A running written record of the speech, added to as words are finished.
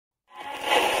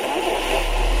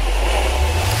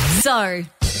So,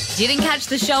 didn't catch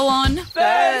the show on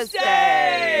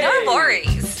Thursday! No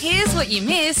worries. Here's what you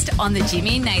missed on the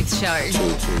Jimmy and Nath Show.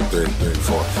 1, 2, 3,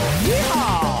 4.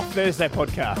 Yeehaw! Thursday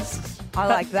podcast. I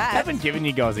like that. I haven't given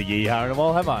you guys a yeehaw in a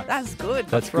while, have I? That's good.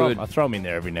 That's Throw- good. I throw them in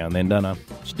there every now and then, don't I?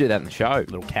 Should do that in the show.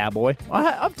 Little cowboy.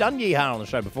 I've done yeehaw on the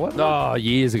show before. haven't I? Oh,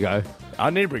 years ago. I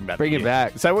need to bring back Bring the it yeehaw.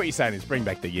 back. So what you're saying is bring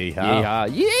back the yeehaw. Yeehaw.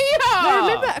 Yeehaw! I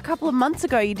remember a couple of months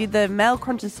ago you did the male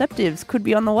contraceptives could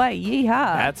be on the way.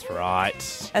 Yeehaw. That's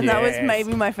right. and that was Yes.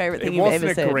 maybe my favourite It thing you've wasn't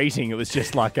ever a said. greeting. It was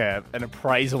just like an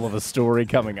appraisal of a story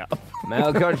coming up.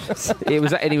 Male contraceptive. It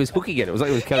was, and he was hooking it. It was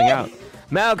like it was coming out.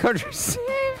 Male contraceptive.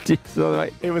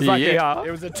 It was like yeah. it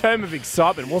was a term of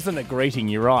excitement. It wasn't a greeting.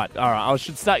 You're right. All right, I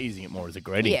should start using it more as a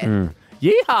greeting. Yeah.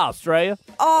 Yeehaw, Australia.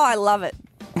 Oh, I love it.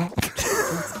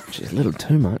 Just a little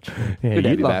too much. Yeah, Good to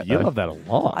have you you love, back, you though. love that a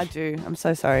lot. I do. I'm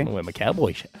so sorry. I'll wear my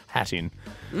cowboy hat in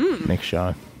next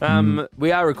show.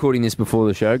 We are recording this before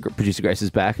the show. Producer Grace is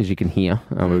back, as you can hear.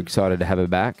 We're excited to have her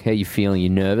back. How are you feeling? You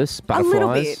nervous?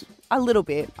 Butterflies? A little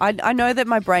bit. I know that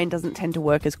my brain doesn't tend to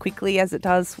work as quickly as it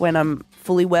does when I'm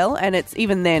fully well, and it's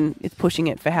even then it's pushing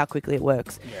it for how quickly it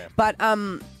works. Yeah. But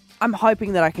I'm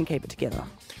hoping that I can keep it together.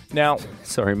 Now,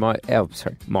 Sorry, our boss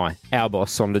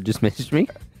Sonda just messaged me.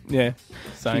 yeah.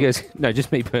 So, He goes, no,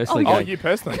 just me personally. oh, going, you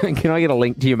personally. Can I get a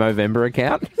link to your Movember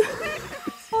account?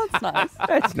 Oh, that's nice.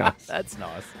 That's nice. That's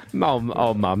nice. Mum's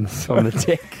on the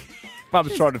deck.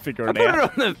 Mum's trying to figure it Put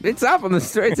out. it on it's up on the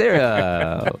streets there.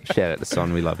 Shout out to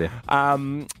Son, we love you. Are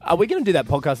we going to do that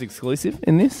podcast exclusive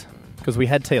in this? Because we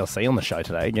had TLC on the show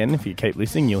today. Again, if you keep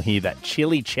listening, you'll hear that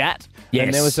chilly chat. Yes.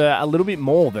 And there was a little bit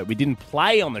more that we didn't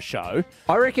play on the show.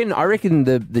 I reckon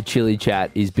the chili chat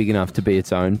is big enough to be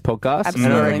its own podcast. And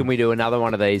Absolutely. I reckon we do another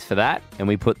one of these for that, and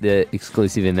we put the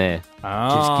exclusive in there.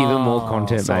 Just give them more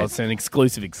content, so mate. it's an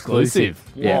exclusive.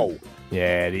 Yeah. Whoa.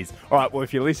 Yeah, it is. All right, well,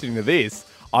 if you're listening to this,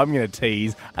 I'm going to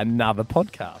tease another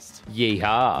podcast.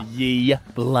 Yeehaw. Ye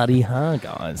bloody ha,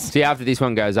 guys. See, after this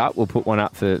one goes up, we'll put one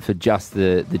up for just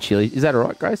the chili. Is that all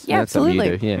right, Grace? Yeah, That's something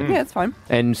absolutely. you do, Yeah, it's fine.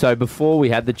 And so before we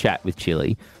had the chat with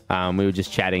Chili, we were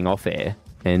just chatting off air,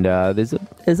 and there's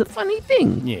a funny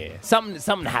thing. Yeah,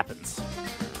 something happens,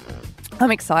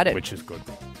 I'm excited. which is good.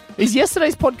 Is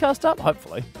yesterday's podcast up?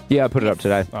 Hopefully. Yeah, I put it up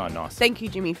today. Oh, nice. Thank you,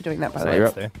 Jimmy, for doing that, by the So way. you're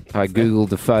it's up. there. I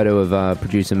googled a photo of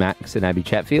producer Max and Abby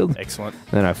Chatfield. Excellent.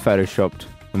 Then I photoshopped,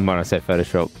 and when I say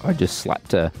Photoshop, I just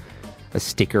slapped a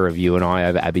sticker of you and I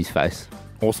over Abby's face.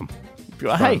 Awesome.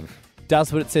 Hey,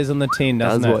 does what it says on the tin,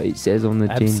 doesn't That's what it? it says on the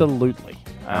tin. Absolutely.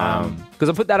 Because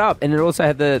I put that up, and it also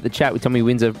had the chat with Tommy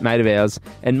Windsor, mate of ours,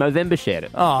 and Movember shared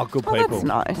it. Oh, good Oh, people. that's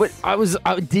nice. But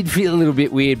I did feel a little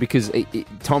bit weird because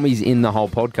Tommy's in the whole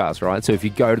podcast, right? So if you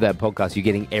go to that podcast, you're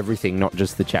getting everything, not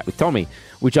just the chat with Tommy,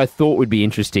 which I thought would be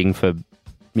interesting for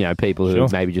people who Sure. are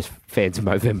maybe just fans of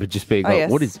Movember, just being Oh, like,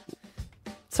 yes. what is?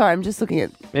 Sorry, I'm just looking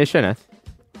at... Yeah, sure, no.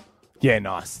 Yeah,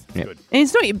 nice. That's Yeah. good. And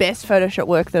it's not your best Photoshop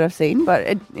work that I've seen, but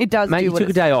it does Mate, do you what took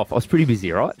a it's- day off. I was pretty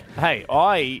busy, right? Hey,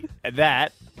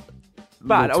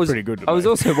 But looks I was pretty good to I was me.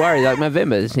 also worried, like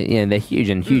Movember, they're huge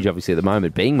and huge, obviously, at the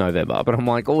moment, being Movember. But I'm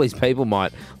like, all these people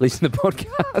might listen to the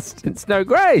podcast. It's no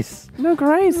grace. No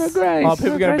grace. No grace. Oh,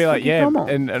 people are going to be like, yeah,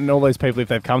 and all those people, if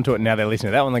they've come to it and now they're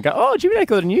listening to that one, they go, oh, Jimmy Nath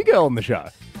got a new girl on the show.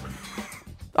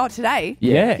 Oh, today?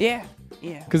 Yeah. Yeah.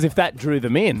 Yeah. Because if that drew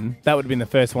them in, that would have been the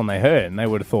first one they heard, and they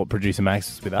would have thought producer Max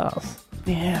was with us.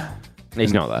 Yeah.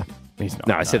 He's not, though. He's not.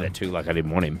 No, I said that too, like I didn't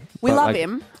want him. We But, love like,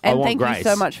 him, I and want thank you Grace.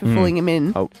 so much for filling him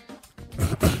in. Oh.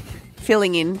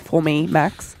 Filling in for me,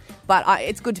 Max. But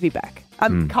it's good to be back.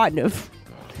 I'm kind of.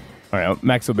 All right, well,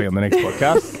 Max will be on the next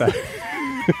podcast. So.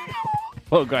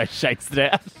 Well, Grace shakes it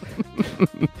out.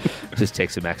 Just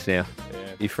text him Max now.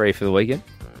 You free for the weekend?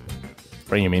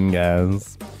 Bring him in,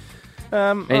 guys.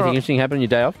 Anything interesting happen on your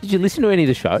day off? Did you listen to any of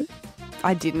the show?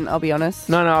 I didn't, I'll be honest.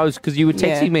 No, I was because you were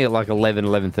texting Yeah. me at like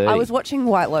 11:30. I was watching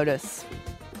White Lotus.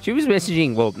 She was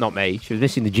messaging, well, not me. She was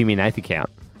messaging the Jimmy and Nath account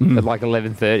at like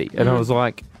 11:30, and I was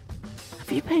like,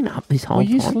 "Have you been up this whole Were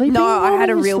you time?" sleeping? No, I Why had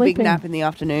a were you real big sleeping? nap in the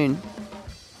afternoon.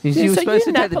 You Yeah, were so supposed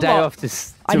you to take nap the a day lot. off to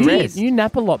I did. rest. You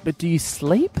nap a lot, but do you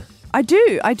sleep? I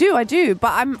do. But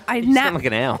I You nap. sound like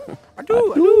an owl. I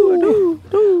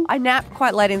do. I nap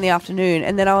quite late in the afternoon,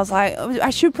 and then I was like, I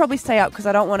should probably stay up because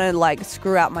I don't want to like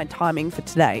screw out my timing for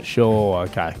today. Sure,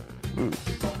 okay.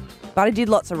 But I did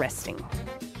lots of resting.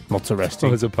 Lots of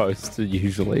resting. As opposed to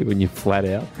usually when you're flat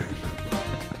out.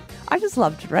 I just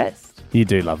love to rest You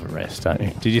do love a rest, don't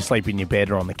you? Did you sleep in your bed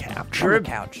or on the couch? on the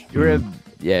couch. You're a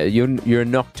you're a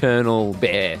nocturnal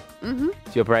bear. Mm-hmm.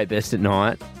 So you operate best at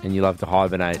night, and you love to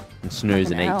hibernate and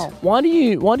snooze and Owl. eat.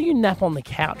 Why do you nap on the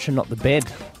couch and not the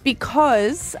bed?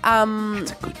 Because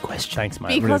That's a good question. Thanks,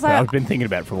 mate. Because I've been thinking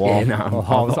about it for a while. Yeah, no,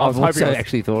 I was I've hoping also I was-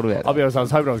 actually thought about I'll it. be honest, I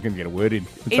was hoping I was going to get a word in.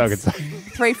 So I could it's say.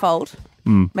 threefold.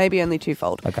 Maybe only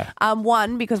twofold. Okay.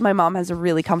 One, because my mum has a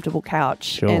really comfortable couch,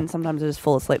 Sure. and sometimes I just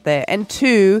fall asleep there. And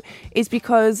two is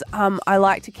because I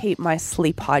like to keep my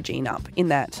sleep hygiene up. In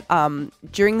that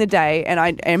during the day, and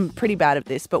I am pretty bad at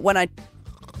this, but when I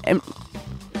am,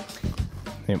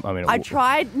 I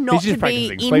tried not He's just to be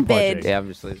practicing in sleep bed hygiene. Yeah, I'm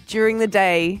just leaving. during the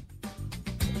day.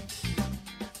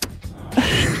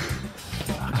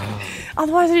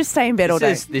 Otherwise, I just stay in bed all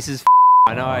day. This is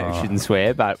I know I shouldn't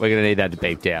swear, but we're going to need that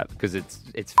beeped out because it's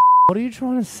What are you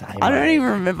trying to say? I don't mate? even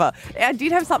remember. I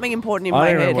did have something important in I my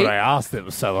don't head. remember what I asked. It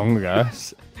was so long ago.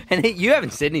 and you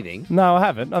haven't said anything. No, I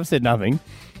haven't. I've said nothing.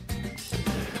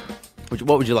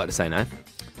 What would you like to say, Nate?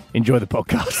 Enjoy the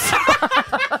podcast.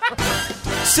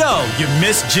 So, you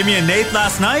missed Jimmy and Nate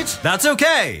last night? That's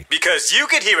okay, because you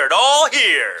could hear it all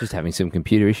here. Just having some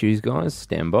computer issues, guys.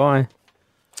 Stand by.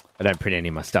 I don't print any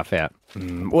of my stuff out.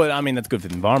 Well, I mean, that's good for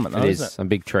the environment, though, It isn't is. I'm a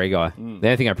big tree guy. The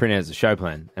only thing I print out is a show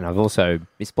plan, and I've also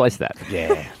misplaced that. it?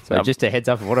 Yeah. So just a heads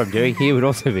up of what I'm doing here would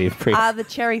also be a print. The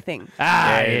cherry thing.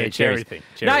 Yeah, cherry thing.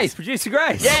 Cherries. Nice, producer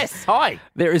Grace. Yes. Hi.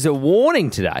 There is a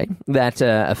warning today that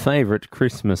a favourite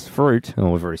Christmas fruit, oh,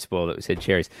 we've already spoiled it, we said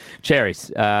cherries.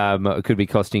 Cherries could be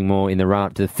costing more in the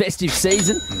run-up to the festive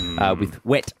season with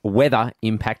wet weather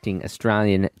impacting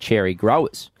Australian cherry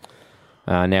growers.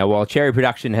 Now, while cherry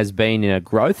production has been in a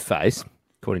growth phase,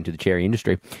 according to the cherry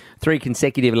industry, 3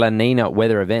 consecutive La Nina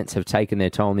weather events have taken their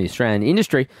toll on the Australian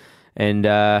industry. And,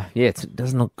 it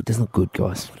doesn't look good,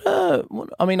 guys.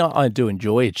 I mean, I do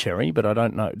enjoy a cherry, but I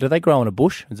don't know. Do they grow in a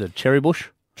bush? Is it a cherry bush?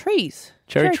 Trees.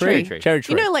 Cherry tree. tree. Cherry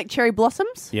tree. You know, like cherry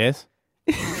blossoms? Yes.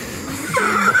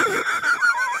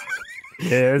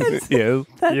 Yes. Yes.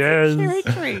 Yes. Cherry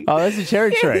tree. Oh, that's a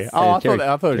cherry tree. Oh, I cherry-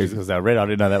 thought it was just because they were red. I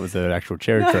didn't know that was an actual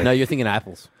cherry tree. No, you're thinking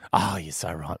apples. Oh, you're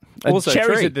so right. Also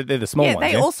cherries, tree. they're the small Yeah,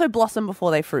 ones. they also blossom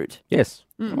before they fruit. Yes.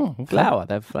 Oh, Flower.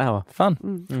 They have flower.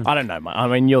 fun. I don't know, mate. I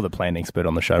mean, you're the plant expert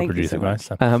on the show, Thank you producer, so Grace.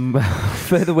 So.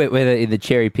 Further wet weather in the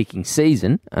cherry picking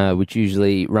season, which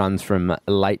usually runs from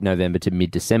late November to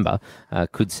mid-December,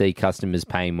 could see customers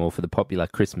paying more for the popular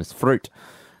Christmas fruit.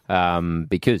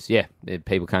 Because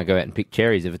people can't go out and pick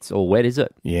cherries if it's all wet, is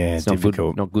it? Yeah, it's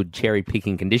difficult. not good cherry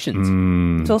picking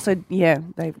conditions. It's also, they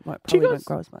probably won't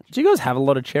grow as much. Do you guys have a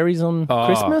lot of cherries on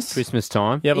Christmas? Christmas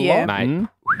time. You have a Yeah. lot? Mate. Mm.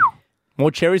 More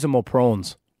cherries or more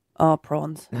prawns? Oh,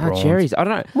 prawns. No, Prawns. cherries. I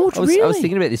don't know. What, I was really?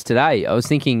 thinking about this today. I was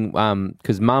thinking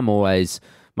because my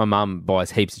mum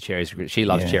buys heaps of cherries. She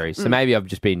loves Yeah. cherries. So maybe I've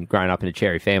just been growing up in a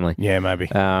cherry family. Yeah, maybe.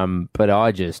 But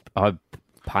I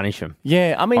punish them.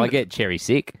 Yeah, I mean, I get cherry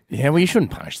sick. yeah. Well, you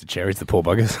shouldn't punish the cherries, the poor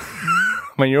buggers.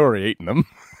 I mean, you're already eating them.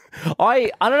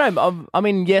 I don't know. I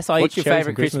mean, yes, I What's eat your cherries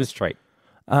favourite on Christmas treat?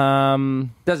 Christmas.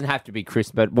 Doesn't have to be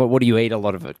Christmas, but what do you eat a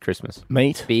lot of at Christmas?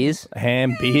 Meat, Beers?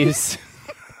 ham, beers.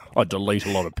 I delete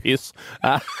a lot of piss.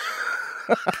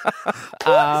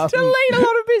 Delete a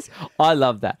lot of beers. I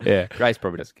love that. Yeah. Grace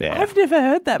probably does. Yeah. I've never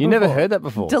heard that You before. never heard that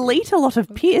before? Delete a lot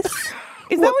of piss?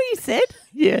 Is that what you said?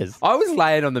 Yes. I was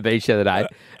laying on the beach the other day.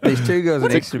 There's 2 girls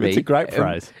next to me. it's a great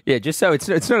phrase. Yeah, just so it's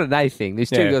not an A thing. There's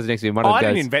 2 Yeah. girls next to me. One Oh, of I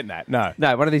them didn't goes, invent that. No.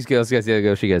 No, one of these girls goes to the other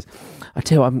girl. She goes, I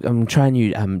tell you, I'm trying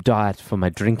new diet for my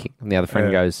drinking. And the other friend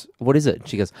Yeah. goes, what is it? And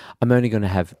she goes, I'm only going to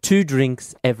have 2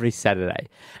 drinks every Saturday.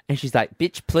 And she's like,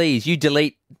 bitch, please, you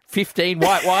delete 15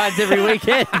 white wines every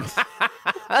weekend.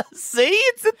 See,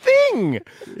 it's a thing.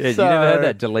 Yeah, you never heard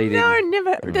that deleting? No,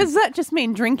 never. Does that just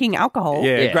mean drinking alcohol?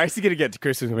 Yeah, Yeah. Grace is going to get to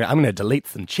Christmas and be like, I'm going to delete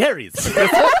some cherries.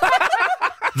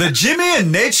 The Jimmy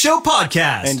and Nate Show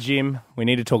podcast. And Jim, we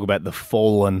need to talk about the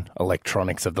fallen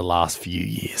electronics of the last few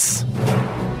years.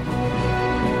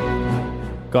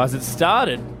 Guys, it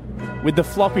started with the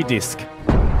floppy disk.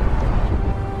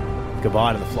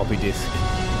 Goodbye to the floppy disk.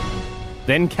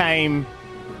 Then came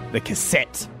the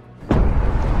cassette.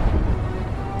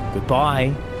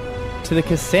 Goodbye to the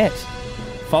cassette.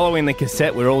 Following the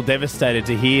cassette, we're all devastated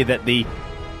to hear that the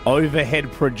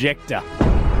overhead projector.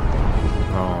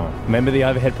 Oh, remember the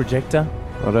overhead projector?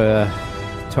 What a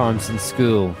times in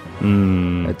school.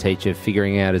 A teacher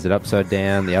figuring out, is it upside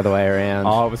down, the other way around?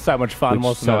 Oh, it was so much fun, Which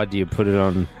wasn't side it? do you put it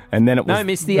on? And then it was No,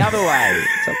 miss the other way.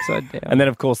 It's upside down. and then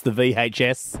of course the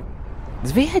VHS.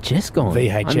 Is VHS gone?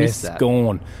 I missed VHS that.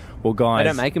 gone. Well, guys, They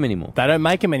don't make them anymore. They don't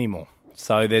make them anymore.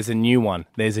 So there's a new one.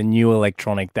 There's a new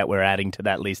electronic that we're adding to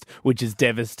that list, which is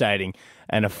devastating.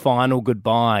 And a final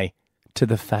goodbye to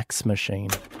the fax machine.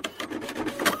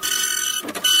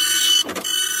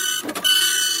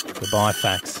 Goodbye,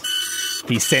 fax.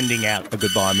 He's sending out a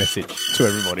goodbye message to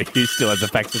everybody who still has a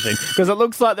fax machine. Because it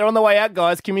looks like they're on the way out,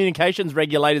 guys. Communications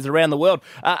regulators around the world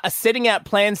are setting out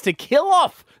plans to kill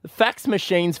off fax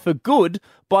machines for good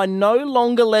by no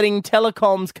longer letting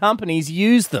telecoms companies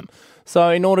use them. So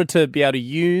in order to be able to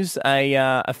use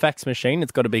a fax machine,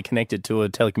 it's got to be connected to a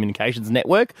telecommunications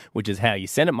network, which is how you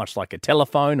send it, much like a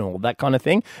telephone or that kind of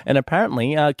thing. And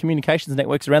apparently communications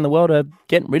networks around the world are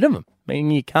getting rid of them,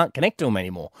 meaning you can't connect to them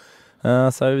anymore.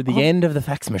 So the end of the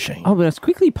fax machine. Oh, but let's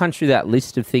quickly punch through that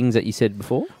list of things that you said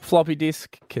before. Floppy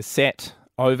disk, cassette,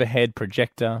 overhead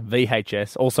projector,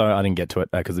 VHS. Also, I didn't get to it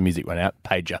because the music went out.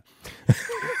 Pager.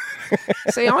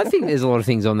 See, I think there's a lot of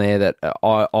things on there that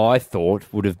I thought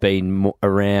would have been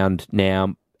around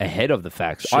now ahead of the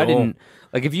fax. Sure. I didn't,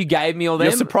 like, if you gave me all them...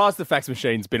 You're surprised the fax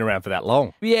machine's been around for that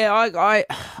long. Yeah,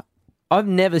 I've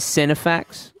never sent a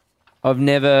fax. I've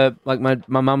never, like, my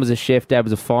mum was a chef, dad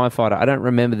was a firefighter. I don't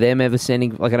remember them ever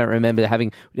sending, like, I don't remember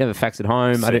having, we have a fax at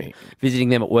home. Visiting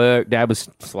them at work. Dad was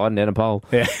sliding down a pole.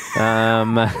 Yeah.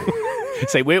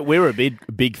 See, we're a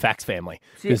big fax family.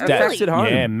 Fax at home?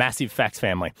 Yeah, massive fax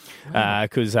family.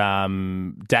 Because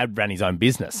Dad ran his own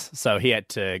business, so he had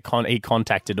to he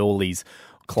contacted all these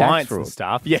clients and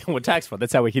stuff. Yeah, well, tax fraud.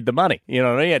 That's how we hid the money. You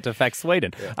know, he had to fax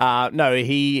Sweden. Yeah. No,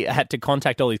 he had to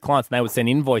contact all his clients, and they would send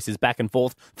invoices back and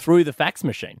forth through the fax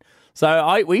machine.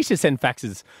 So we used to send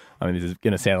faxes. I mean, this is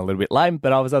going to sound a little bit lame,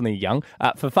 but I was only young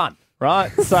for fun.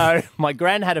 Right, so my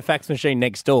gran had a fax machine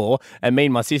next door, and me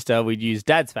and my sister, we'd use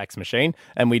Dad's fax machine,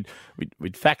 and we'd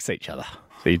fax each other.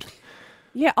 So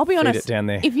yeah, I'll be honest. it down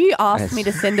there. If you asked me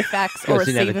to send a fax or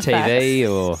receive a fax, TV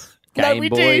or Game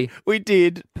Boy. We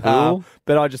did. Cool.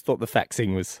 But I just thought the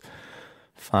faxing was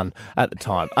fun at the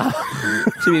time.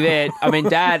 To be fair, I mean,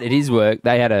 Dad, at his work,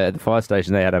 they had at the fire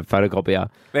station, they had a photocopier.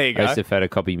 There you go. I used to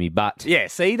photocopy me butt. Yeah,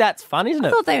 see, that's fun, isn't I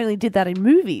it? thought they only did that in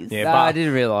movies. Yeah, No, I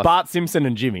didn't realise. Bart Simpson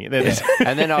and Jimmy.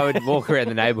 And then I would walk around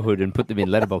the neighbourhood and put them in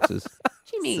letterboxes.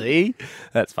 Jimmy, See?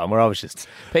 That's fun. Where I was just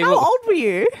how old were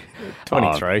you?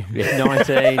 23. Yeah,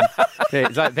 19. Yeah,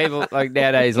 it's like people, like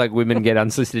nowadays, like women get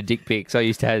unsolicited dick pics. I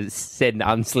used to send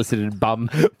unsolicited bum.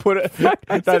 Put it.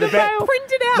 Printed out,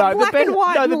 black and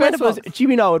white. No, in the best was letterbox.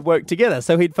 Jimmy and I would work together.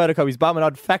 So he'd photocopy his bum and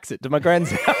I'd fax it to my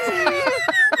gran's house.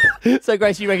 So,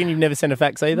 Grace, you reckon you've never sent a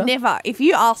fax either? Never. If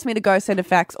you asked me to go send a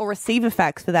fax or receive a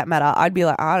fax for that matter, I'd be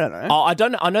like, I don't know. Oh, I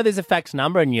don't know. I know there's a fax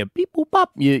number and you beep, boop, bop,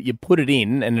 you put it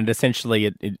in and it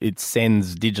essentially it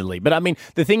sends digitally. But I mean,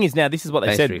 the thing is now, this is what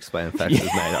they Thanks said. for explaining faxes,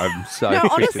 mate. I'm so No,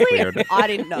 honestly, clear on it. I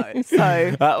didn't know.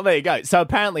 So Well, there you go. So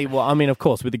apparently, well, I mean, of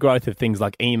course, with the growth of things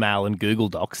like email and Google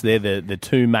Docs, they're the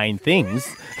two main things.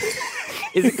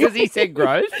 Is it because he said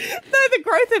growth? no, the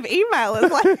growth of email is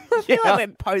like I feel like we're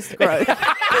post growth.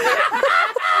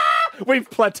 We've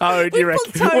plateaued, you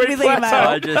reckon? plateaued with email.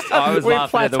 I was We've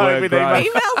laughing at the plateaued word with growth.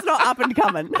 email. Email's not up and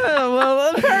coming. Oh,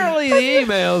 well, apparently the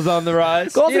email's on the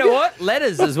rise. You know what?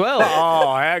 Letters as well.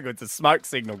 Oh, how good. It's a smoke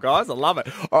signal, guys. I love it.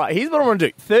 All right, here's what I want to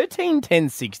do.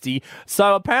 131060.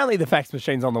 So apparently the fax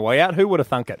machine's on the way out. Who would have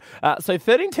thunk it? So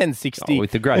 131060.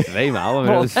 With the growth of email, I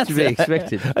mean, it was to be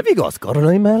expected. Have you guys got an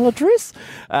email address?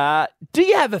 Do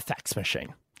you have a fax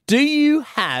machine? Do you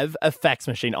have a fax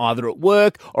machine either at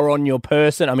work or on your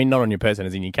person? I mean, not on your person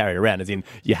as in you carry it around, as in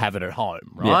you have it at home,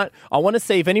 right? Yeah. I want to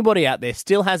see if anybody out there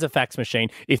still has a fax machine,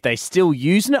 if they still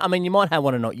using it. I mean, you might have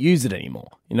one and not use it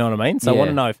anymore. You know what I mean? So I want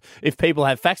to know if people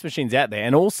have fax machines out there,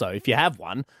 and also if you have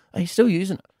one, are you still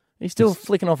using it? Are you still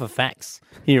flicking off a fax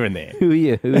here and there? Who are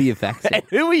you faxing? And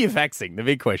who are you faxing? The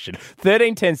big question.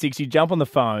 131060, jump on the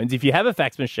phones if you have a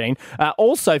fax machine.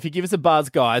 Also, if you give us a buzz,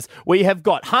 guys, we have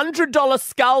got $100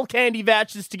 Skull Candy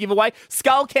vouchers to give away.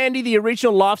 Skull Candy, the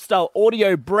original lifestyle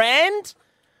audio brand.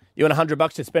 You want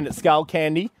 $100 to spend at Skull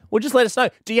Candy? Well, just let us know.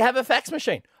 Do you have a fax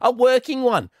machine? A working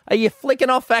one? Are you flicking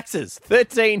off faxes?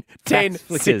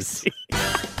 131060.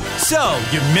 So,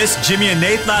 you missed Jimmy and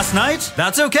Nate last night?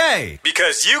 That's okay,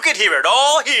 because you could hear it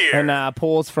all here. And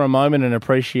pause for a moment and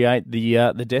appreciate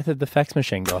the death of the fax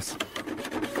machine, guys.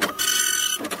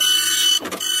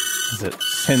 As it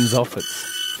sends off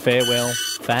its farewell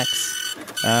fax,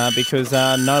 because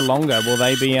no longer will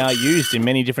they be used in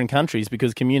many different countries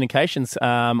because communications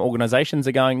organisations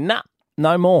are going, nah.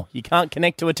 No more. You can't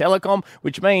connect to a telecom,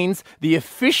 which means the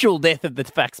official death of the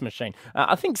fax machine.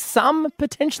 I think some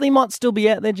potentially might still be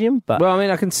out there, Jim. But Well, I mean,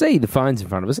 I can see the phones in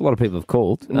front of us. A lot of people have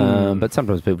called, but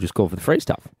sometimes people just call for the free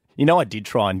stuff. you know, I did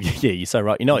try and yeah, you're so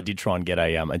right. You know, I did try and get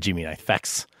a Jimmy and a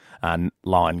fax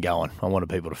line going. I wanted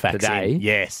people to fax Today? in.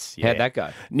 Yes. Yeah. How'd that go?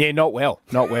 Yeah, not well.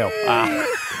 Not well.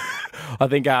 I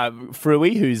think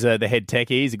Fruey, who's the head techie,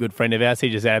 he's a good friend of ours. He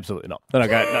just said absolutely not. And I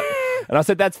go, no. And I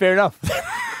said, that's fair enough.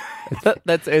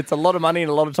 It's a lot of money and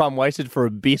a lot of time wasted for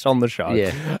a bit on the show. Yeah.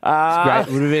 It's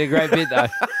great. Would have been a great bit, though.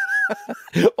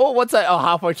 Oh, what's that? Oh,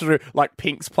 halfway through, like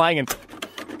Pink's playing and...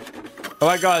 All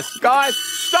right, guys,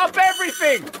 stop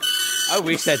everything! I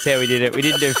wish that's how we did it. We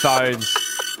didn't do phones.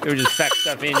 We would just fax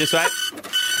stuff in. Just wait.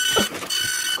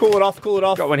 Cool it off.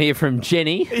 Got one here from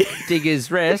Jenny.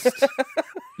 Digger's Rest.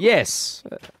 Yes.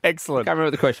 Excellent. Can't remember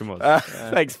what the question was.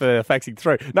 Thanks for faxing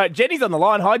through. No, Jenny's on the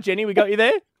line. Hi, Jenny. We got you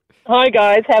there? Hi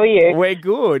guys, how are you? We're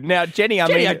good. Now, Jenny,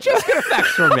 I just got a fax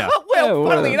from you. Well,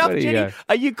 funnily enough, Jenny,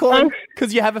 are you calling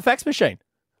because you have a fax machine?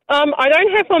 I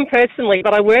don't have one personally,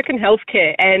 but I work in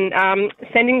healthcare, and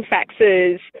sending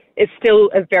faxes is still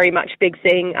a very much big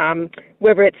thing,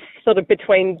 whether it's sort of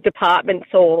between departments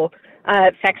or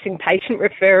faxing patient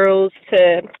referrals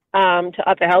to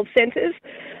other health centres.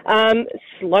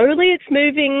 Slowly it's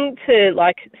moving to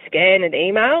like scan and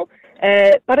email,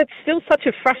 but it's still such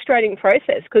a frustrating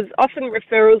process because often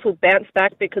referrals will bounce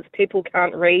back because people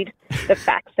can't read the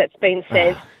fax that's been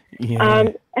sent. Yeah.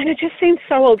 And it just seems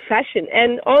so old-fashioned.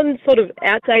 And on sort of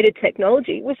outdated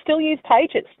technology, we still use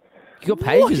pages. You got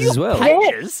pages as well.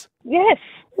 Pages? Yes.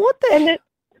 What the? And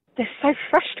they're so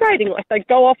frustrating. Like, they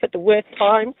go off at the worst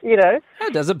times, you know. How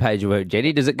does a page work,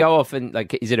 Jenny? Does it go off and,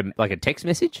 like, is it like a text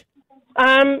message?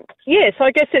 Yeah, so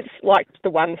I guess it's like the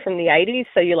one from the 80s.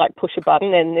 So you, like, push a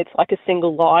button and it's like a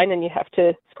single line and you have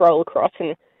to scroll across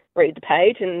and read the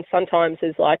page. And sometimes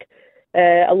there's, like,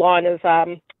 a line of...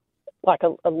 like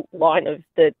a line of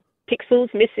the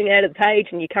pixels missing out of the page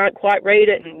and you can't quite read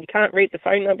it and you can't read the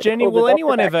phone number. Jenny, will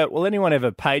anyone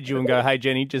ever page you and go, hey,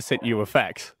 Jenny, just sent you a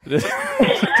fax?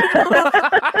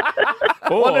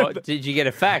 Or did you get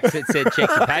a fax that said check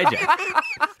the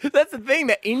pager? That's the thing.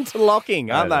 They're interlocking,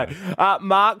 aren't they?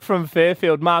 Mark from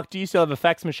Fairfield. Mark, do you still have a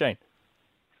fax machine?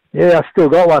 Yeah, I've still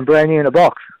got one, brand new in a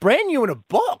box. Brand new in a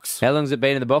box? How long's it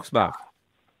been in the box, Mark?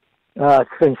 It's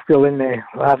been still in there.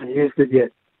 I haven't used it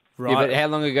yet. Right. Yeah, but how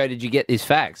long ago did you get this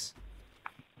fax?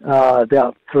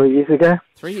 About 3 years ago.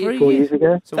 4 years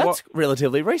ago. So that's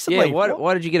relatively recently. Yeah,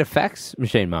 why did you get a fax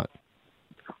machine, Mark?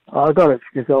 I got it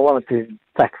because I wanted to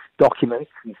fax documents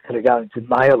instead of going to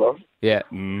mail them. Yeah.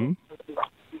 Mm.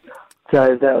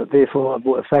 So therefore I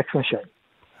bought a fax machine.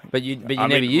 But you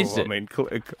never used it.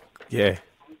 Yeah.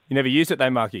 You never used it though,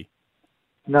 Marky?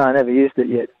 No, I never used it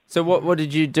yet. So what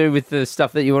did you do with the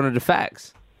stuff that you wanted to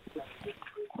fax?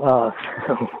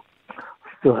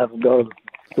 Still haven't got it.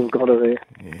 Still got it there.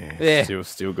 Yeah.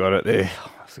 Still got it there.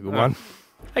 That's a good one.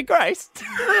 Hey, Grace.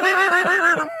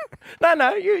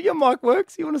 No, your mic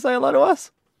works. You want to say hello to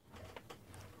us?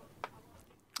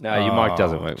 No, your mic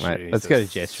doesn't work, mate. Jesus. Let's go to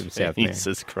Jess from South Mary.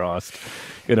 Jesus Christ.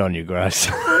 Good on you, Grace.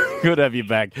 Good to have you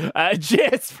back.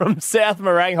 Jess from South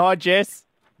Morang. Hi, Jess.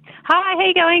 Hi, how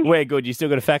you going? We're good. You still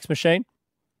got a fax machine?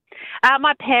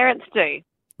 My parents do.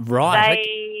 Right.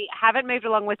 They haven't moved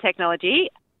along with technology.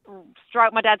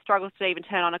 My dad struggles to even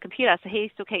turn on a computer, so he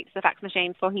still keeps the fax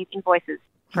machine for his invoices.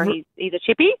 He's a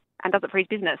chippy and does it for his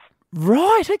business.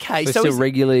 Right, okay. So still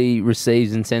regularly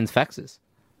receives and sends faxes?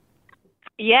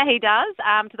 Yeah, he does,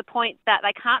 to the point that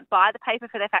they can't buy the paper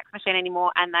for their fax machine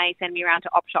anymore, and they send me around to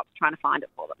op shops trying to find it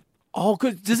for them. Oh,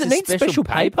 good. Does it need special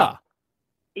paper?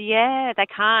 Yeah, they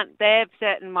can't. Their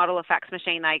certain model of fax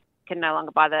machine they can no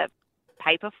longer buy the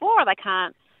paper for, or they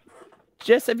can't.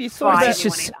 Jess, have you thought about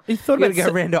you thought about go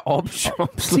around to op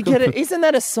shops to get it? Isn't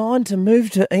that a sign to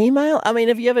move to email? I mean,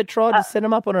 have you ever tried to set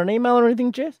them up on an email or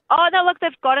anything, Jess? Oh no, look,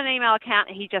 they've got an email account.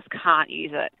 He just can't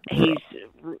use it.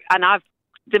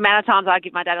 The amount of times I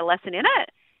give my dad a lesson in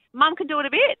it. Mum can do it a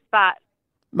bit, but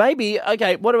maybe.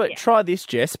 Okay, what about try this,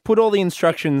 Jess? Put all the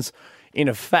instructions in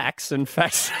a fax and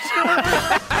fax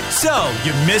it. So,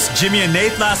 you missed Jimmy and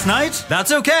Nate last night?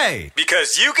 That's okay,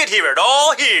 because you could hear it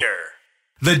all here.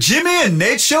 The Jimmy and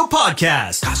Nate Show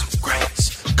Podcast. Gossip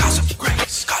Grace, Gossip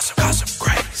Grace, Gossip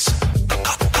Grace,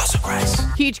 Gossip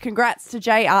Grace. Huge congrats to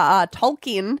J.R.R.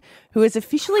 Tolkien, who is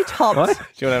officially topped. What? Do you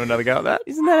want to have another go at that?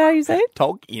 Isn't that how you say it?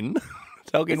 Tolkien.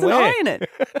 Tolkien There's where? an I in it.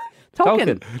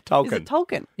 Tolkien. Tolkien. Is it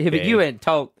Tolkien? Yeah, but you went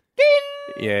Tolkien.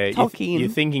 Yeah, Tolkien. You're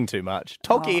thinking too much.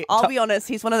 Tolkien. I'll be honest,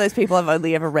 he's one of those people I've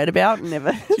only ever read about and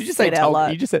never Did you just say said out Tolkien?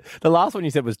 loud. You just said the last one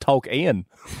you said was Tolkien.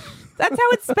 That's how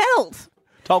it's spelled.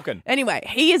 Tolkien. Anyway,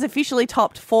 he has officially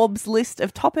topped Forbes' list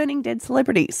of top earning dead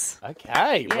celebrities.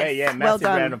 Okay. Yes, Massive well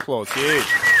done. round of applause. Huge.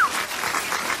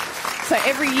 So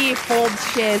every year,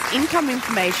 Forbes shares income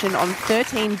information on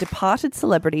 13 departed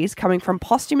celebrities coming from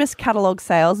posthumous catalogue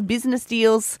sales, business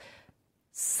deals,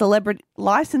 celebrity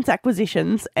license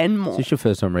acquisitions, and more. Is this your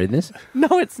first time reading this? No,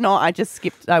 it's not.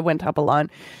 I went up a line.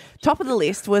 Top of the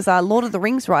list was Lord of the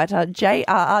Rings writer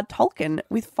J.R.R. Tolkien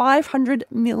with $500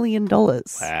 million.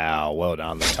 Wow, well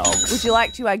done, the Tolks. Would you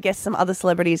like to guess some other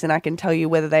celebrities and I can tell you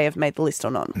whether they have made the list or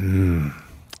not?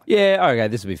 Yeah, okay,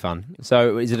 this will be fun.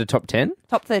 So is it a top 10?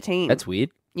 Top 13. That's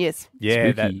weird. Yes.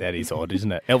 Yeah, Spooky. that is odd,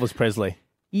 isn't it? Elvis Presley.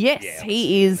 Yes,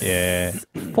 he is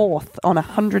fourth on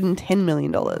 $110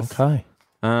 million. Okay.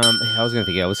 I was going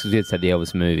to think Elvis because we had said the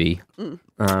Elvis movie.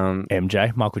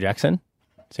 MJ, Michael Jackson.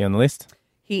 Is he on the list?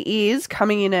 He is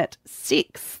coming in at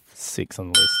 6th. 6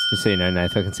 on the list. Just so you know,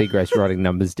 Nathan, I can see Grace writing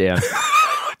numbers down.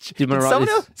 Do you want to write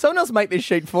this? Someone else make this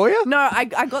sheet for you? No, I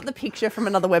got the picture from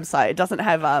another website. It doesn't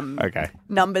have Okay.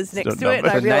 numbers next not to it, and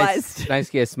I numbers. realised. Nice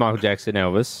guess, Michael Jackson,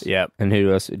 Elvis. Yep. And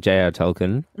who else? J.R.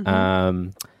 Tolkien.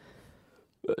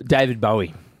 David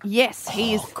Bowie. Yes,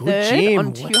 he is good third Jim.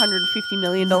 on $250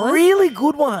 million. Really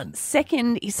good one.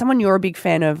 Second is someone you're a big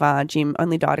fan of, Jim,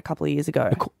 only died a couple of years ago.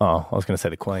 Oh, I was going to say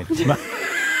the Queen.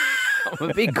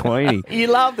 I'm a big Queenie. You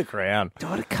love the Crown.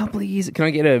 Died a couple of years. Can I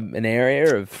get an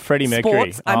area of Freddie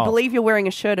Mercury. Sports. I believe you're wearing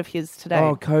a shirt of his today.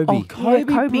 Oh, Kobe. Oh, Kobe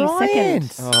Bryant.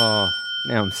 second. Oh,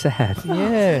 now I'm sad.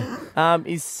 Yeah.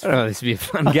 He's. Oh, this would be a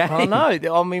fun game. I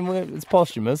know. I mean, it's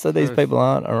posthumous, so these people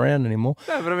aren't around anymore.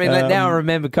 No, but I mean, like, now I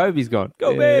remember Kobe's gone.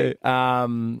 Kobe.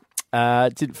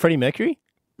 Did Freddie Mercury?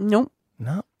 Nope.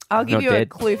 No. I'll give Not you a dead.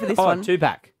 clue for this Oh, one.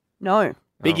 Tupac. No.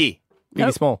 Biggie. Biggie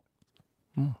Nope. Small.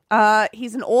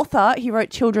 He's an author. He wrote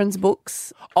children's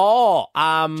books. Oh,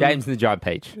 James and the Giant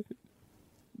Peach.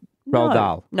 Roald No.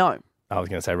 Dahl. No. I was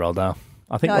going to say Roald Dahl.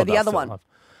 I think No, Roald the Dahl's other still one. alive.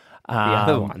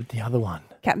 other one? The other one.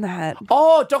 Cat in the Hat.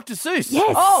 Oh, Dr. Seuss.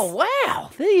 Yes. Oh, wow.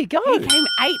 There you go. He came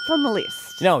 8th on the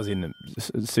list. You know, I was in the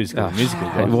Seuss musical.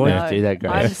 Why wasn't did I? you do that,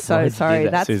 Grace? I'm Why so did you do sorry.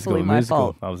 that? That's Seuss fully my musical.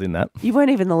 fault. I was in that. You weren't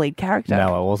even the lead character.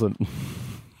 No, I wasn't.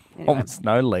 Anyway. Almost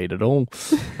no lead at all.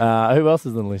 Who else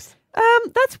is on the list?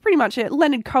 That's pretty much it.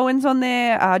 Leonard Cohen's on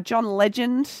there. John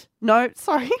Legend. No,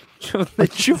 sorry. John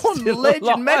Legend.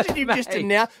 Imagine you've just mate.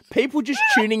 announced, people just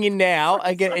tuning in now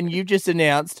again, and you've just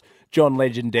announced John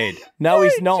Legend dead. No,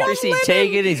 he's not. Chrissy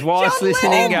Teigen, his wife's John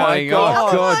listening, Lennon. Oh, my going,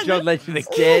 God. oh, God, John Legend's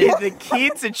The dead.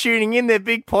 kids are tuning in. They're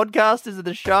big podcasters of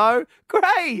the show.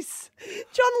 Grace.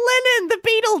 John Lennon,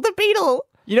 the Beatle.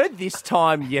 You know, this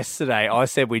time yesterday, I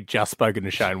said we'd just spoken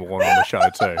to Shane Warne on the show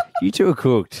too. You two are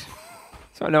cooked.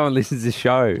 So no one listens to the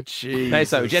show. Jeez. No,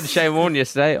 so you had Shane Warne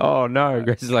yesterday. Oh, no.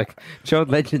 Grace is like, John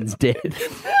Legend's dead.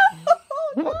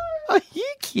 Are you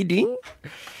kidding?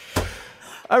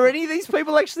 Are any of these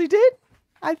people actually dead?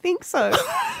 I think so.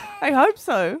 I hope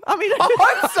so. I mean, I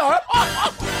hope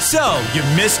so. So, you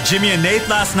missed Jimmy and Nate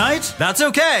last night? That's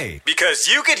okay. Because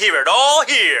you could hear it all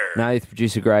here. No, with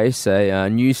producer Grace, a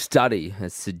new study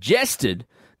has suggested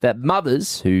that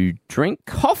mothers who drink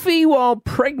coffee while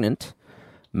pregnant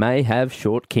may have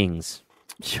short kings.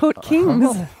 Short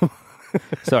Kings.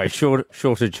 Sorry, shorter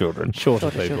children. Shorter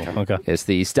people. Okay. Yes,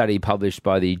 the study published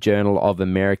by the Journal of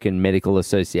American Medical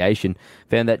Association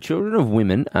found that children of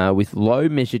women with low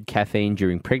measured caffeine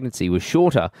during pregnancy were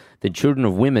shorter than children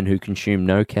of women who consume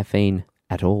no caffeine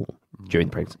at all during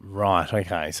pregnancy. Right,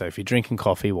 okay. So if you're drinking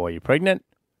coffee while you're pregnant,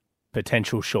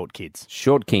 potential short kids.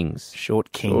 Short kings.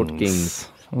 Short kings. Short kings.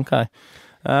 Okay.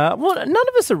 Well, none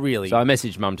of us are really... So I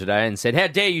messaged Mum today and said, how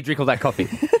dare you drink all that coffee?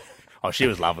 Oh, she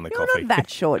was loving the You're coffee. not that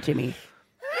short, Jimmy.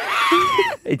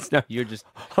 It's no, you're just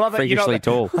I love that you're not freakishly that-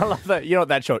 tall. I love that. You're not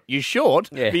that short. You're short,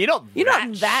 Yeah. but you're not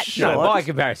that short. No, by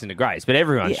comparison to Grace, but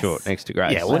everyone's Yes. short next to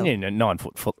Grace. Yeah, well, you're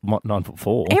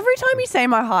 9'4". Every time you say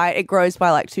my height, it grows by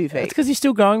like 2 It's feet. because you're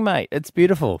still growing, mate. It's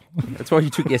beautiful. That's why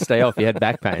you took yesterday off. You had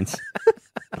back pains.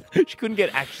 She couldn't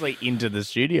get actually into the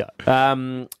studio.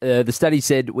 The study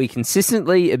said we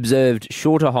consistently observed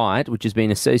shorter height, which has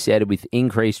been associated with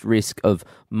increased risk of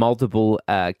multiple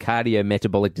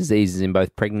cardiometabolic diseases in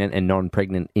both pregnant and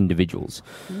non-pregnant individuals.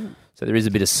 So there is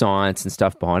a bit of science and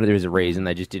stuff behind it. There is a reason.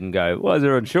 They just didn't go, why is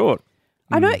everyone short?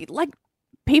 I know, like,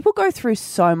 people go through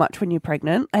so much when you're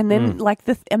pregnant, and then, like,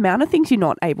 the amount of things you're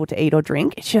not able to eat or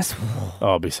drink, it's just, Oh,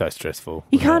 it'll be so stressful.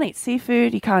 you can't eat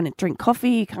seafood, you can't drink coffee,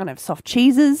 you can't have soft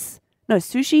cheeses, no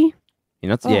sushi. You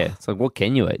know, yeah, it's like, what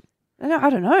can you eat? I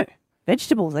don't know.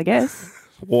 Vegetables, I guess.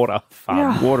 Water, fun.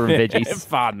 Yeah. Water and veggies.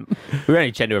 Fun. We were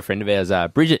only chatting to a friend of ours,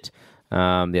 Bridget, the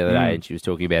other day, and she was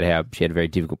talking about how she had a very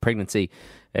difficult pregnancy,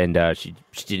 and she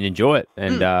didn't enjoy it,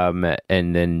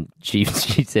 and then she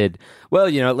said, "Well,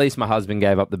 you know, at least my husband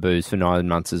gave up the booze for 9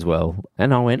 months as well."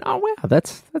 And I went, "Oh wow,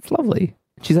 that's lovely."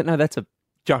 She's like, "No, that's a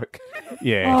Joke.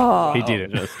 Yeah, Oh. he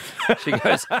did it. She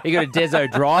goes, he got a Deso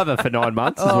driver for 9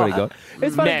 months, is what he got.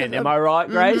 It's funny Man, 'cause, am I right,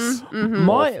 Grace?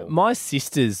 My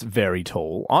sister's very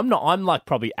tall. I'm not. I'm like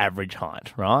probably average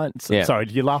height, right? So, Yeah. Sorry,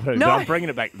 you laugh at it. No. But I'm bringing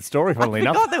it back to the story. Funnily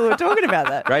enough. God, that we were talking about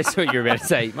that. Grace, what you were about to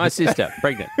say. My sister,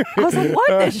 pregnant. I was like, what?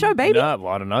 There's show baby? No,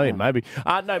 well, I don't know. Maybe.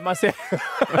 No, my sister.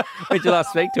 When'd you last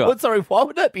speak to her? Well, sorry. Why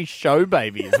would that be show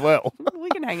baby as well? We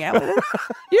can hang out with it.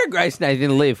 You and Grace,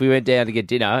 Nathan, live. We went down to get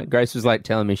dinner. Grace was like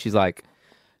telling me, she's like,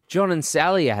 John and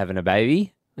Sally are having a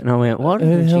baby. And I went, what?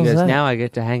 And she hell's goes, that? now I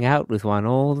get to hang out with one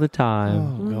all the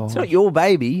time. Oh, It's not your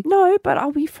baby. No, but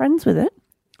I'll be friends with it.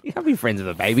 You can't be friends with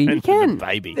a baby. You can.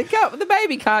 baby. The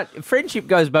baby can't. Friendship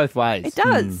goes both ways. It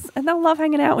does. And they'll love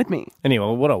hanging out with me. Anyway,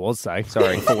 what I was saying,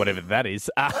 sorry for whatever that is.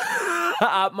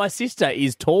 My sister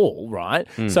is tall, right?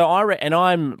 So and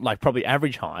I'm like probably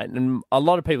average height, and a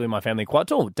lot of people in my family are quite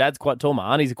tall. Dad's quite tall,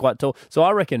 my aunties are quite tall. So I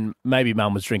reckon maybe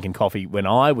Mum was drinking coffee when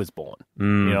I was born. You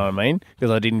know what I mean? Because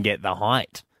I didn't get the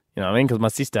height. You know what I mean? Because my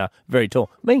sister very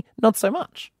tall, me not so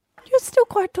much. You're still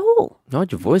quite tall.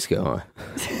 How'd your voice go?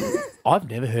 I've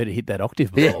never heard it hit that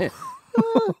octave before.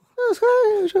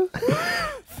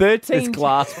 13 There's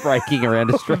glass breaking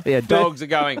around Australia. Dogs are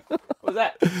going, what was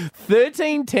that?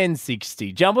 13 10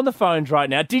 60. Jump on the phones right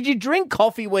now. Did you drink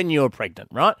coffee when you were pregnant,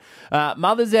 right?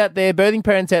 Mothers out there, birthing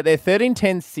parents out there, 13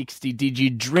 10 60. Did you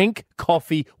drink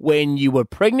coffee when you were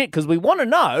pregnant? Because we want to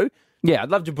know, Yeah, I'd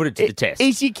love to put it to the test.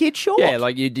 is your kid short? Yeah,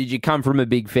 like did you come from a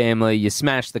big family, you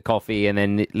smashed the coffee, and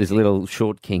then this little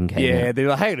short king came Yeah, out? they're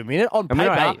like, hang on a minute. On I mean,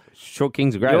 paper, hey, short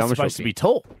kings are great. you're I'm a short supposed to king. be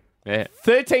tall. Yeah.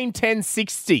 13 10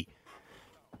 60.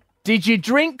 Did you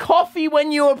drink coffee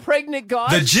when you were pregnant,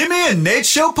 guys? The Jimmy and Nate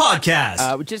Show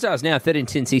podcast. We just asked now, 13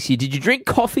 10 60. Did you drink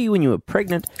coffee when you were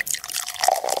pregnant?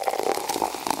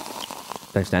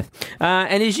 Thanks, Nath.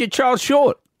 And is your child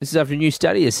short? This is after a new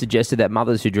study has suggested that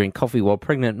mothers who drink coffee while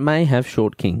pregnant may have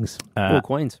short kings or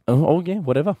queens. Oh, yeah,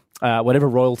 whatever. Whatever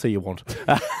royalty you want.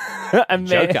 And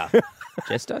then- Joker.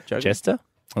 Jester? Joker? Jester?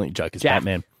 I think Joker's Jack.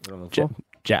 Batman. What am I looking for?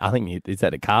 I think is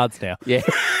that at cards now. Yeah.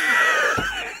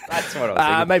 That's what I was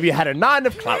thinking. Maybe you had a 9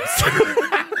 of clubs.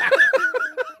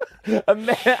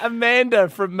 Amanda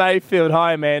from Mayfield.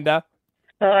 Hi, Amanda.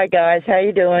 Hi guys, how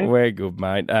you doing? We're good,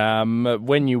 mate.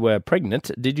 When you were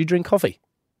pregnant, did you drink coffee?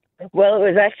 Well, it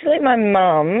was actually my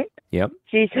mum. Yep.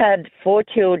 She's had 4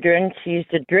 children. She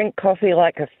used to drink coffee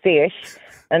like a fish,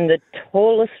 and the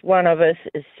tallest one of us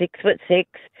is 6'6",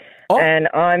 and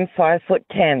I'm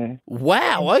 5'10".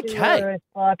 Wow. Okay.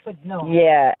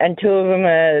 Yeah, and 2 of them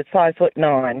are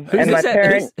 5'9". Who's, and my that?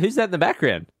 parents, Who's that in the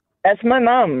background? that's my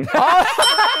mum. Mum's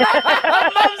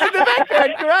in the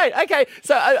background. Great. Okay.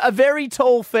 So a very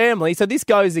tall family. So this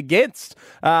goes against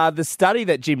the study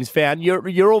that Jim's found.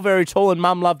 You're all very tall, and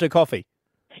Mum loved her coffee.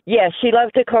 Yeah, she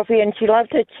loved her coffee and she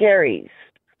loved her cherries.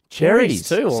 Cherries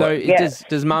too. So Yeah.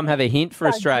 does Mum have a hint for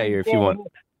Australia if you want?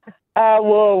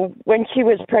 Well, when she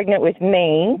was pregnant with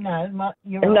me... No, sorry,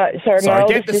 my Sorry,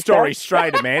 older get the sister- story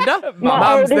straight, Amanda. My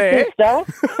Mum's older there.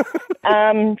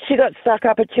 sister, she got stuck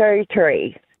up a cherry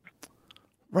tree.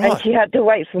 Right. And she had to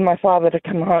wait for my father to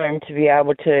come home to be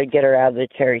able to get her out of the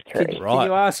cherry tree. Can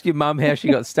you ask your mum how she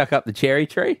got stuck up the cherry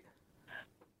tree?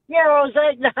 Yeah, I was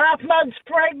 8.5 months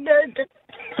pregnant.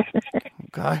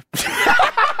 Okay.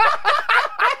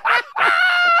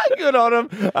 Good on him.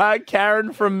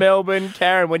 Karen from Melbourne.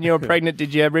 Karen, when you were pregnant,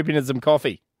 did you rip into some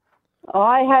coffee?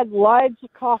 I had loads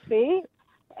of coffee,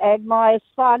 and my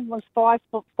son was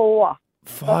 5'4".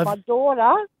 But my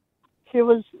daughter, she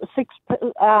was 6.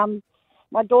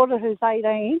 My daughter, who's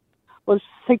 18, was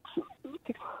 6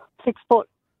 foot.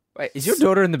 Wait, is your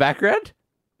daughter in the background?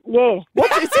 Yeah.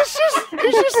 What? Is this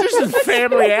just some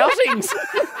family outings?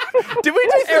 Did we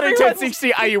do 30, 10,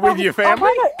 60? Are you with your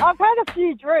family? I've had a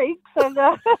few drinks, and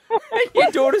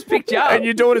Your daughter's picked you up. And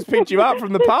your daughter's picked you up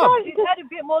from the pub. she's had a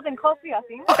bit more than coffee, I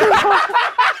think.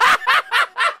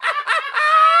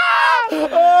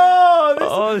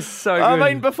 Oh, this is so good. I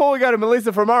mean, before we go to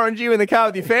Melissa from Orange, you in the car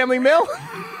with your family, Mel?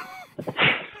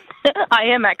 I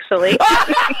am actually.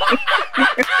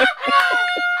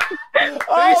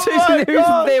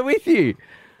 Who's there with you?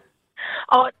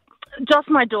 Oh, just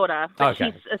my daughter. But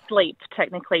Okay. she's asleep,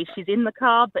 technically. She's in the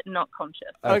car, but not conscious.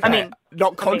 Okay. I mean,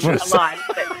 not conscious. alive.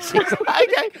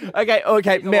 But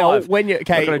Okay, Mel. alive. When you Not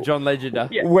got a John Legender.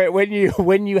 Yeah.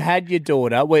 when you had your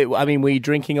daughter, were you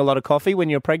drinking a lot of coffee when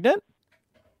you were pregnant?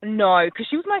 no, because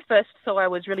she was my first, so I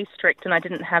was really strict and I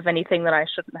didn't have anything that I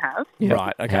shouldn't have.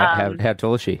 Right. Okay. How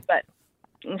tall is she? But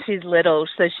she's little,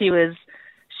 so she was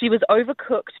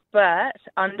overcooked, but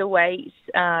underweight,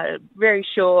 very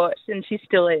short, and she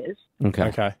still is.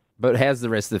 Okay. But how's the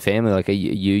rest of the family? Like, are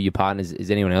you your partners? Is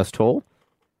anyone else tall?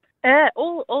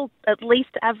 All at least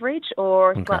average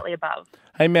or slightly above.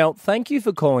 Hey, Mel, thank you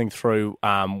for calling through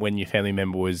when your family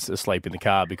member was asleep in the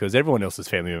car, because everyone else's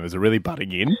family members are really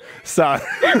butting in. So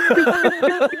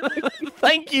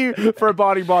thank you for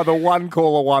abiding by the one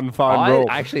caller, one phone rule.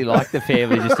 I actually like the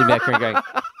family just in the background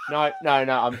going,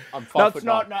 no, I'm 5 No, foot it's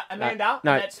not. nine. No, Amanda.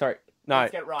 No, sorry. No,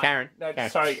 Let's get it right. Karen. No, Karen.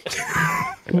 sorry.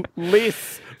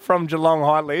 Liz from Geelong.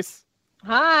 Hi, Liz.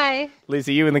 Hi. Liz,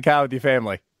 are you in the car with your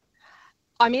family?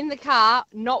 I'm in the car,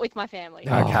 not with my family.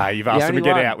 Okay, you've asked them to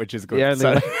get out, which is good. The only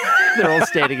one. They're all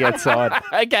standing outside.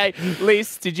 Okay,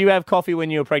 Liz, did you have coffee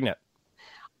when you were pregnant?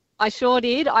 I sure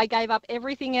did. I gave up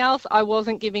everything else. I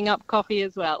wasn't giving up coffee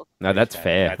as well. No, that's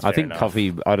fair. That's I fair think enough.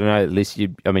 coffee, I don't know, Liz,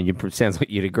 you sounds like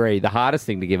you'd agree. The hardest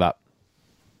thing to give up.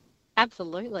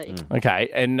 Absolutely. Okay,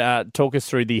 and talk us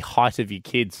through the height of your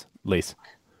kids, Liz.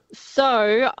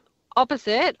 So,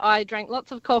 opposite, I drank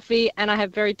lots of coffee and I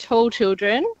have very tall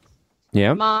children.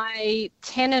 Yeah. My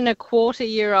 10 and a quarter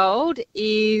year old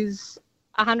is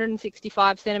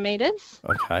 165 centimetres,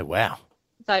 Okay, wow.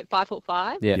 so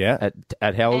 5'5". Yeah. Yeah.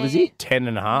 At how old is he? 10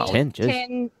 and a half. 10,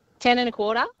 jeez. 10 and a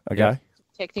quarter, Okay.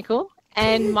 technical.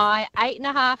 And my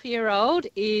 8.5-year-old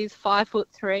is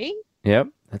 5'3", Yep.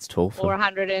 That's tall. For... or I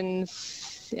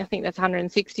think that's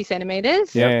 160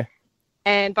 centimetres. Yeah.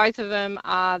 And both of them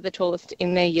are the tallest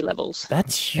in their year levels.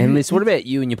 That's huge. And Liz, what about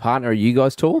you and your partner? Are you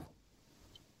guys tall?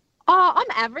 Oh, I'm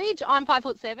average. I'm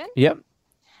 5'7". Yep.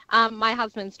 My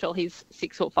husband's tall. He's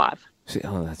 6'5".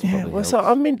 Oh, that's Yeah, probably well, so,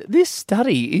 I mean, this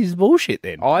study is bullshit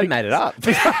then. I made it up.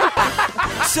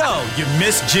 So, you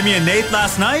missed Jimmy and Nate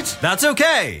last night? That's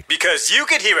okay, because you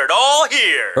could hear it all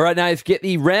here. All right, Nate, get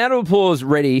the round of applause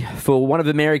ready for one of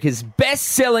America's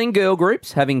best-selling girl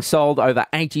groups, having sold over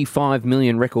 85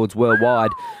 million records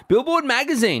worldwide. Billboard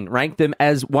magazine ranked them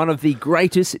as one of the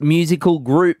greatest musical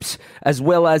groups, as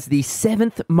well as the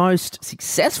 7th most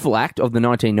successful act of the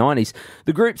 1990s.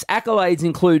 The group's accolades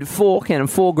include 4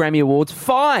 Grammy Awards,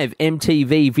 5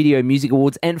 MTV Video Music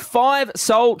Awards, and 5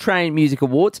 Soul Train Music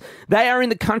Awards. They are in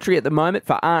the country at the moment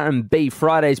for R&B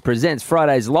Fridays Presents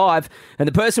Fridays Live, and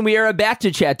the person we are about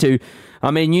to chat to,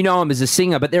 I mean, you know him as a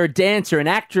singer, but they're a dancer, an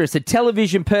actress, a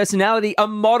television personality, a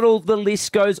model, the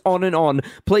list goes on and on.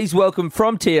 Please welcome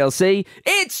from TLC,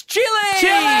 it's Chili!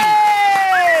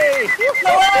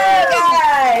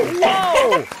 Hello, guys!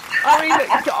 Whoa! I mean,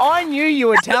 I knew you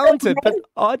were talented, but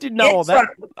I didn't know all that.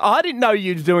 I didn't know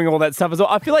you were doing all that stuff as well.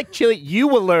 I feel like, Chili, you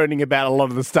were learning about a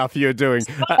lot of the stuff you were doing.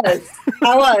 I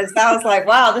was like,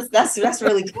 wow, that's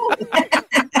really cool.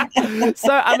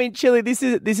 So, I mean, Chili, this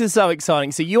is so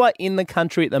exciting. So you are in the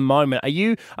country at the moment. Are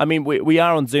you, I mean, we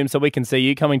are on Zoom, so we can see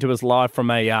you coming to us live from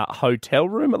a hotel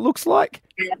room, it looks like.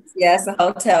 Yes, a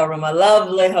hotel room, a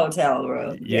lovely hotel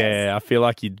room. Yeah, I feel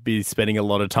like you'd be spending a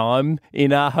lot of time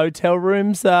in hotel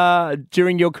rooms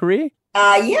during your career.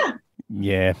 Yeah.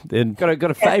 Yeah. Then Got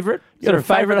a favourite? got a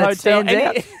favourite hotel?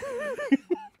 Any-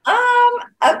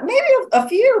 Maybe a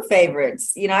few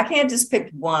favorites. You know, I can't just pick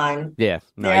one. Yeah,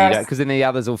 no, Yes. you don't, because then the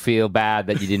others will feel bad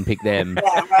that you didn't pick them.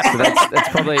 Yeah, right. So that's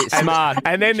probably smart.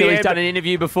 And then Chili's done an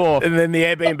interview before. And then the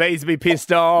Airbnbs be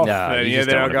pissed off. No, and you just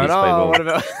they're all don't going, wanna oh, what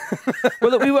piss about...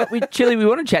 Well, look, Chili, we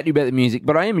want to chat to you about the music,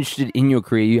 but I am interested in your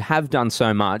career. You have done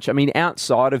so much. I mean,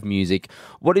 outside of music,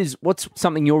 what's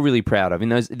something you're really proud of in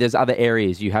those other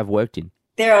areas you have worked in?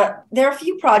 There are a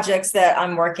few projects that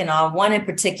I'm working on. One in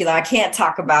particular I can't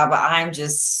talk about, but I'm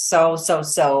just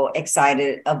so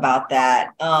excited about that.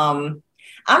 I'm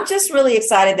just really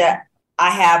excited that I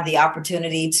have the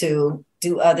opportunity to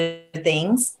do other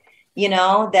things, you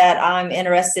know, that I'm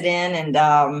interested in,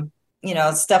 and you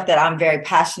know, stuff that I'm very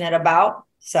passionate about.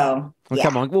 So Well, yeah.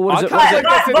 come on. Well, what is it?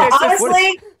 But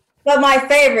honestly, but my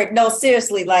favorite, no,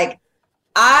 seriously, like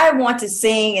I want to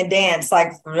sing and dance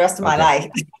like for the rest of my life.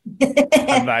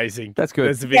 Amazing. That's good.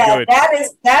 That's a big Yeah, good.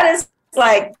 that is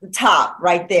like the top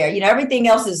right there. You know, everything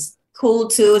else is cool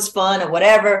too, it's fun or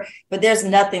whatever, but there's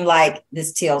nothing like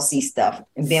this TLC stuff.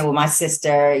 And being with my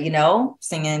sister, you know,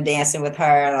 singing and dancing with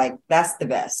her, like that's the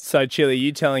best. So, Chili,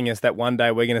 you telling us that one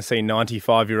day we're going to see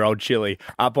 95-year-old Chili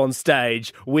up on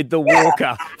stage with the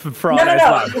walker for Friday's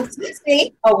Live? Excuse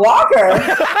me, a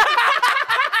walker?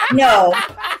 No.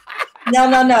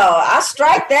 I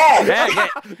strike that.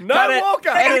 No walker.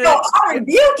 I'll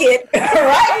rebuke it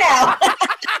right now.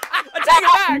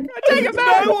 I take it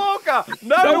back. No walker.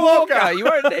 No walker. You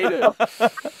won't need it. No,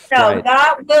 Right.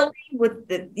 God willing, with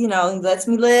the, you know, lets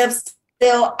me live.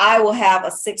 Still, I will have a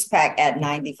 6-pack at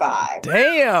 95.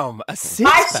 Damn. A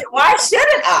six-pack. Why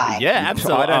shouldn't I? Yeah,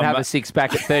 absolutely. I don't have a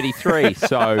 6-pack at 33,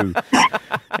 so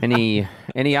any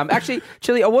actually,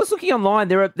 Chili, I was looking online.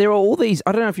 There are all these.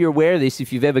 I don't know if you're aware of this,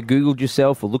 if you've ever Googled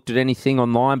yourself or looked at anything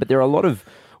online, but there are a lot of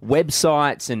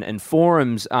websites and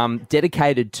forums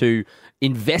dedicated to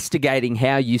investigating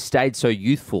how you stayed so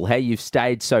youthful, how you've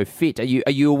stayed so fit. Are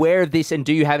you aware of this, and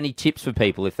do you have any tips for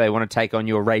people if they want to take on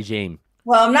your regime?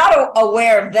 Well, I'm not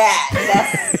aware of that.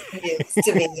 That's news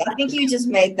to me. I think you just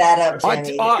made that up,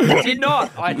 Jimmy. I did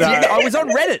not. I was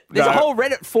on Reddit. There's a whole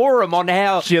Reddit forum on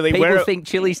how people think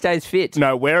Chili stays fit.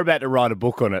 No, we're about to write a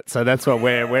book on it, so that's what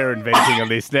we're inventing on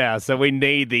this now. So we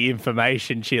need the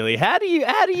information, Chili. How do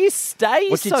you stay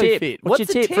What's so your tip? fit?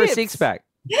 What's your tip for a six pack?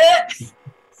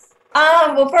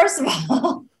 Well, first of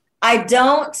all, I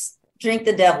don't drink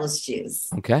the devil's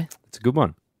juice. Okay, that's a good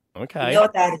one. Okay, you know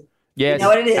what that is? Yeah, you know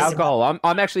what it is? Alcohol.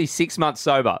 I'm actually 6 months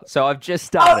sober, so I've just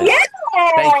started.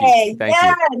 Oh, Thank you.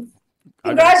 Yes.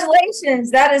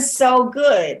 Congratulations. That is so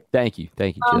good. Thank you,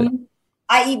 Chili.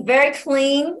 I eat very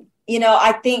clean. You know,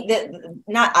 I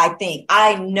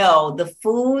know the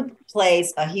food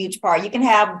plays a huge part. You can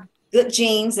have good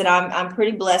genes, and I'm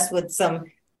pretty blessed with some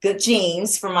good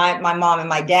genes from my mom and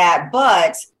my dad,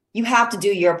 but you have to do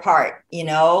your part, you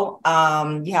know.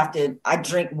 I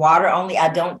drink water only. I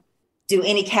don't do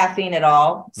any caffeine at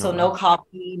all. So no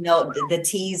coffee, no the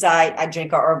teas I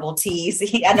drink are herbal teas.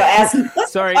 I know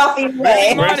sorry. Coffee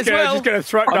away. We're just gonna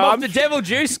throw I'm off the devil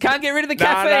juice. Can't get rid of the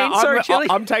caffeine. Sorry, Chili.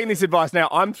 I'm taking this advice now.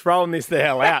 I'm throwing this the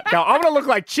hell out. Go, I'm gonna look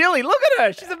like Chili. Look at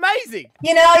her. She's amazing.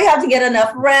 You know, you have to get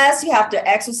enough rest, you have to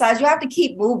exercise, you have to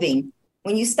keep moving.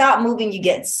 When you stop moving, you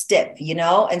get stiff, you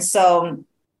know? And so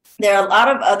there are a lot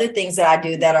of other things that I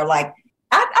do that are like,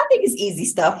 I think it's easy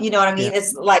stuff. You know what I mean? Yeah.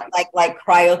 It's like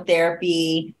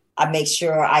cryotherapy. I make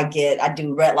sure I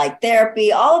do red light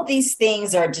therapy. All of these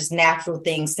things are just natural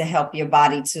things to help your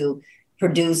body to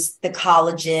produce the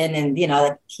collagen and, you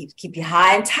know, keep you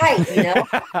high and tight, you know?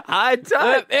 High and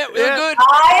tight. Yeah, we're good.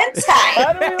 High and tight.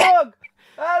 How do we look?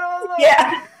 How do I look?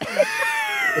 Yeah.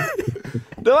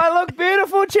 Do I look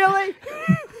beautiful, Chili?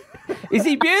 Is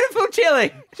he beautiful,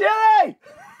 Chili? Chili!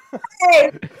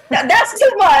 Hey, that's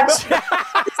too much.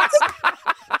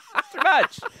 Too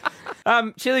much.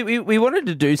 Chili, we wanted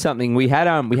to do something. We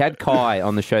had Kai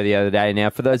on the show the other day. Now,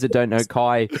 for those that don't know,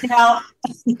 Kai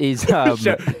is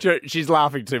she's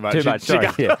laughing too much. Too much. Sorry.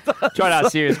 Yeah. Trying to ask a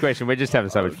serious question. We're just having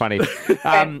so much funny.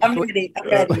 I'm ready.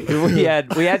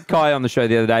 We had Kai on the show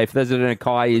the other day. For those that don't know,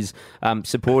 Kai is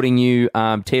supporting you.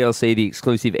 TLC, the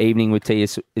exclusive evening with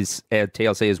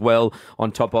TLC as well,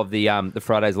 on top of the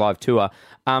Fridays Live tour.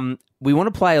 We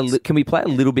want to play can we play a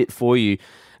little bit for you?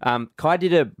 Kai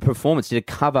did a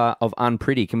cover of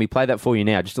Unpretty. Can we play that for you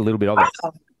now? Just a little bit of it.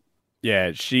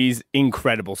 Yeah, she's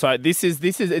incredible. So this is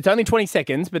it's only 20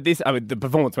 seconds, but the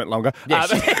performance went longer. Yeah,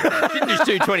 she didn't just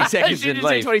do 20 seconds and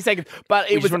leave. 20 seconds, but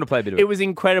we just want to play a bit of it. It was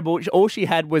incredible. All she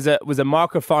had was a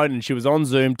microphone, and she was on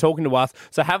Zoom talking to us.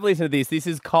 So have a listen to this. This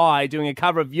is Kai doing a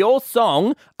cover of your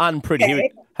song, Unpretty.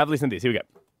 Okay. Have a listen to this. Here we go.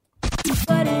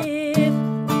 What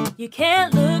if you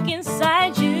can't look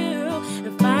inside you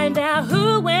and find out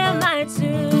who am I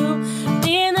to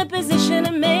be in the position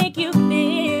to make you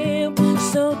feel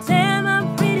so damn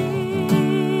unpretty?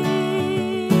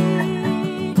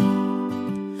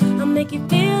 I'll make you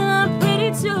feel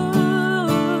unpretty too.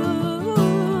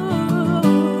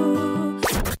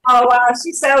 Oh, wow.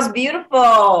 She sounds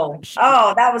beautiful.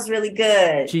 Oh, that was really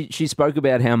good. She spoke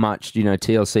about how much,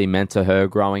 TLC meant to her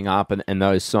growing up and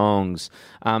those songs.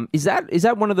 Is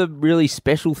that one of the really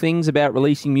special things about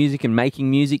releasing music and making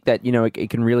music that, it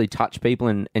can really touch people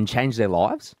and change their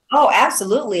lives? Oh,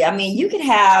 absolutely. I mean, you could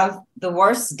have the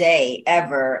worst day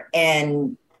ever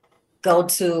and go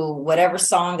to whatever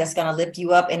song that's going to lift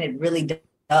you up, and it really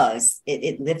does.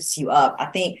 It lifts you up. I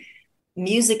think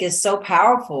music is so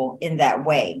powerful in that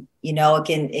way.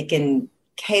 It can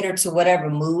cater to whatever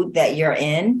mood that you're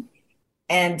in.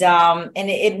 And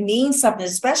it means something,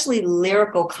 especially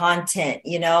lyrical content,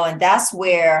 and that's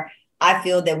where I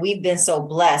feel that we've been so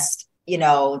blessed,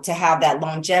 to have that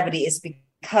longevity is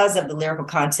because of the lyrical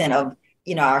content of,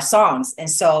 our songs. And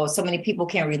so many people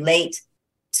can relate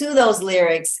to those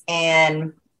lyrics.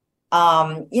 And,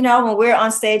 when we're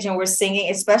on stage and we're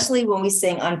singing, especially when we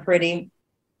sing Unpretty,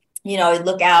 I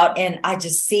look out and I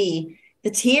just see the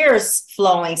tears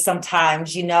flowing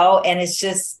sometimes, and it's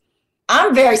just,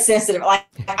 I'm very sensitive. Like,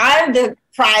 I'm the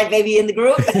cry baby in the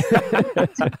group.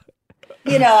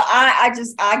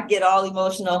 I get all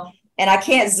emotional, and I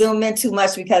can't zoom in too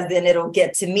much because then it'll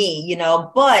get to me,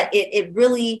 but it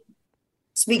really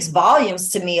speaks volumes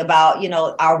to me about,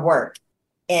 our work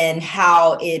and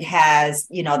how it has,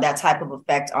 that type of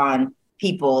effect on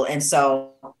people. And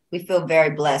so we feel very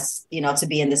blessed, to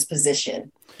be in this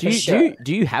position. Do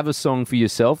you have a song for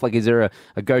yourself? Like, is there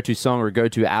a go-to song or a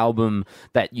go-to album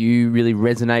that you really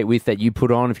resonate with, that you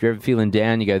put on if you're ever feeling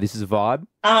down, you go, this is a vibe?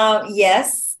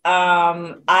 Yes.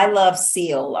 I love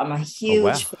Seal. I'm a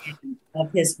huge fan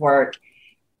of his work,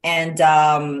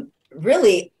 and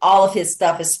really all of his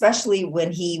stuff, especially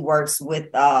when he works with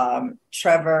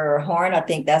Trevor Horn. I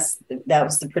think that's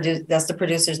the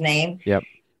producer's name. Yep.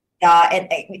 And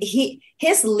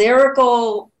his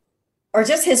lyrical, or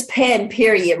just his pen,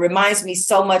 period, reminds me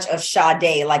so much of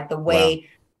Sade, like the way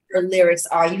her lyrics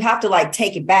are. You have to like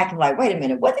take it back and like, wait a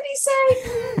minute, what did he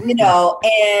say? And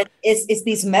it's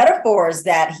these metaphors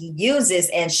that he uses,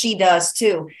 and she does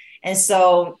too. And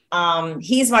so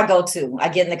he's my go-to. I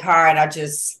get in the car and I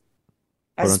just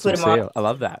put him on. I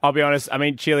love that. I'll be honest. I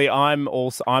mean, Chili, I'm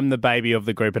the baby of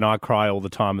the group, and I cry all the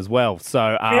time as well.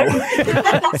 So,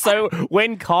 so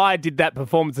when Kai did that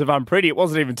performance of "Unpretty," it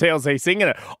wasn't even TLC singing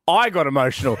it. I got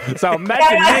emotional. So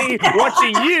imagine me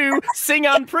watching you sing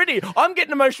 "Unpretty." I'm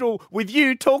getting emotional with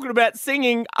you talking about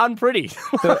singing "Unpretty."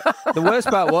 The worst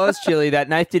part was, Chili, that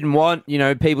Nath didn't want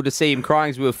people to see him crying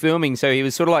as we were filming, so he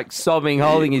was sort of like sobbing,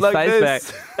 holding his Like face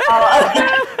this. back.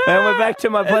 And we're back to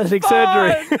my plastic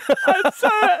surgery. I'm so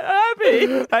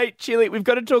happy. Hey, Chili, we've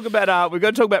got to talk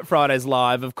about Fridays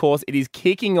Live. Of course, it is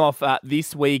kicking off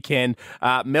this weekend.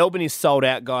 Melbourne is sold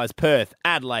out, guys. Perth,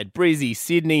 Adelaide, Brizzy,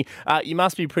 Sydney. You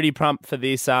must be pretty pumped for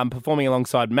this. Performing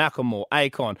alongside Macklemore,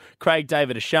 Akon, Craig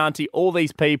David, Ashanti, all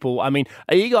these people. I mean,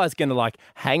 are you guys going to like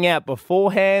hang out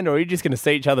beforehand, or are you just going to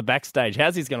see each other backstage?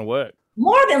 How's this going to work?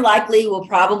 More than likely, we'll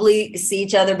probably see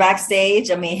each other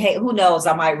backstage. I mean, hey, who knows?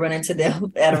 I might run into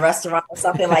them at a restaurant or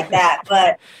something like that.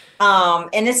 But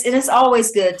and it's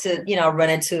always good to run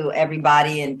into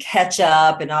everybody and catch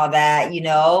up and all that,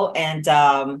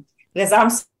 and because I'm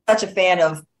such a fan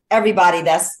of everybody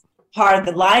that's part of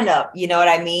the lineup, you know what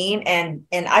I mean? And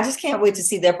I just can't wait to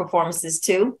see their performances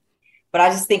too. But I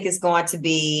just think it's going to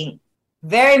be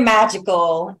very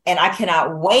magical, and I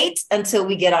cannot wait until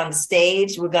we get on the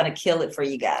stage. We're going to kill it for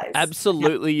you guys.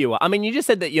 Absolutely, you are. I mean, you just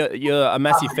said that you're a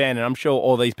massive fan, and I'm sure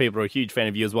all these people are a huge fan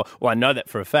of you as well. Well, I know that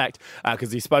for a fact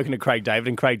because he's spoken to Craig David,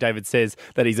 and Craig David says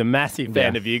that he's a massive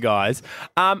fan of you guys.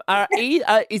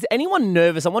 Is anyone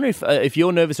nervous? I wonder if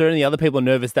you're nervous or any other people are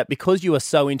nervous that because you are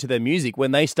so into their music,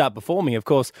 when they start performing, of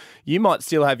course, you might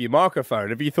still have your microphone.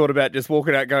 Have you thought about just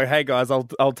walking out going, hey, guys,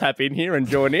 I'll tap in here and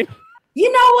join in?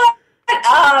 You know what?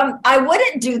 I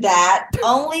wouldn't do that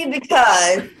only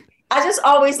because I just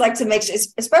always like to make sure,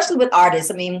 especially with artists.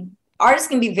 I mean, artists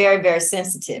can be very, very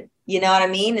sensitive. You know what I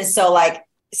mean? And so, like,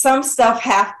 some stuff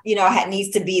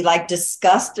needs to be like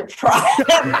discussed prior.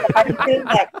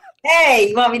 Like, hey,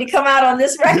 you want me to come out on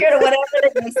this record or whatever?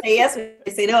 They say yes,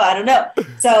 they say no. I don't know.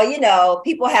 So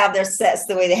people have their sets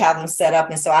the way they have them set up,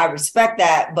 and so I respect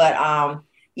that. But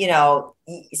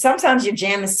sometimes your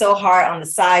jam is so hard on the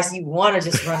sides, you want to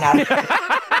just run out.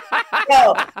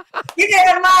 You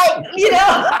get a mic, You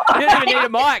don't even need a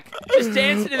mic. Just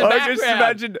dancing in the background. Just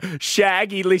imagine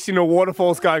Shaggy listening to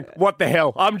Waterfalls going, what the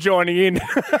hell? I'm joining in.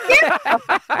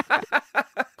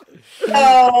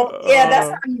 So that's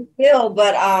how you feel.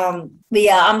 But I'm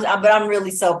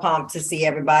really so pumped to see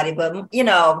everybody. But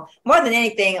more than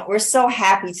anything, we're so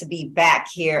happy to be back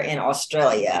here in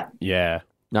Australia. Yeah.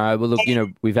 No, well, look,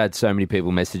 we've had so many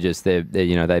people message us. They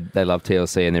love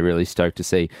TLC and they're really stoked to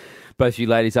see both you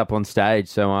ladies up on stage.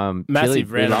 So, massive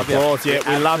Chili, round of applause. Yeah,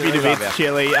 we love you to bits,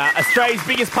 Chili. Australia's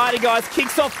biggest party, guys,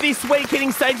 kicks off this week,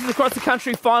 hitting stages across the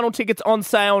country. Final tickets on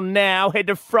sale now. Head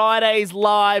to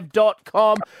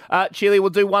fridayslive.com. Chili, we'll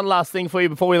do one last thing for you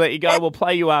before we let you go. We'll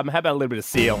play you, how about a little bit of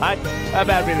Seal, hey? How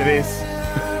about a bit of this?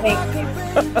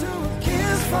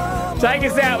 Take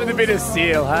us out with a bit of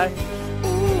Seal, hey?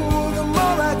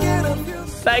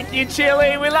 Thank you,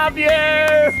 Chili. We love you.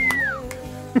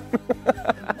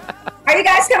 Are you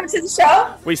guys coming to the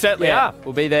show? We certainly are.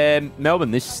 We'll be there in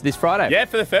Melbourne this Friday. Yeah,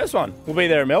 for the first one. We'll be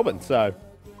there in Melbourne, so.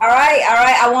 All right.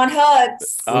 I want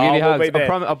hugs. We'll give you hugs. Be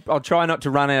there. I'll try not to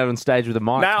run out on stage with a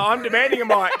mic. No, I'm demanding a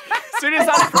mic. As soon as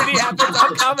Unpretty happens,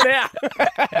 I'm coming out.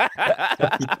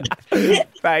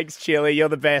 Thanks, Chili. You're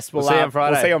the best. We'll see you on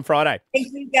Friday. We'll see you on Friday.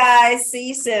 Thank you, guys. See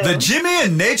you soon. The Jimmy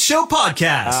and Nate Show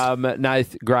podcast.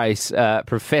 Nath, Grace,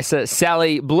 Professor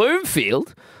Sally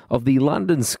Bloomfield of the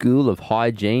London School of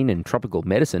Hygiene and Tropical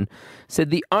Medicine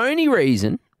said the only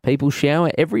reason people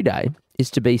shower every day is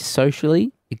to be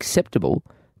socially acceptable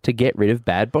to get rid of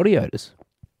bad body odours.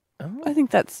 I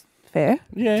think that's fair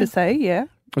to say, yeah.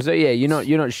 So, you're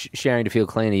not showering to feel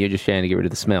cleaner, you're just showering to get rid of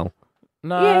the smell.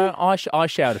 No, Yeah. I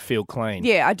shower to feel clean.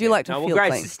 Yeah, I do like to feel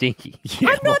Grace clean. is stinky.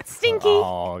 I'm not stinky.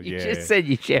 Oh, You yeah. just said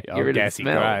you shower to get rid of the gassy,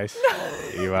 smell. Grace.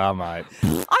 You are, mate.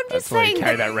 I'm That's just why saying you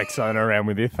carry that Rexona around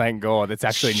with you. Thank God. It's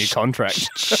actually a new contract.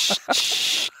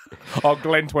 Oh,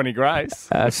 Glen 20 Grace.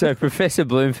 So Professor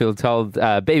Bloomfield told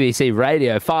BBC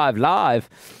Radio 5 Live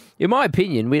In my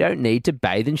opinion, we don't need to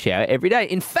bathe and shower every day.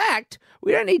 In fact,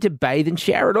 we don't need to bathe and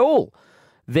shower at all.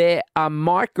 There are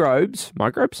microbes.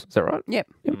 Microbes? Is that right? Yep.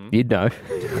 You'd know.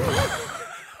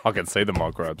 I can see the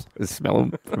microbes. Smell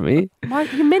them from here.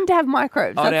 You're meant to have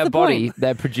microbes. On That's our the body, point.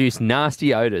 they produce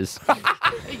nasty odours.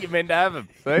 You're meant to have them.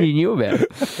 You knew about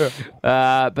it.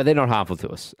 But they're not harmful to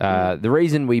us. The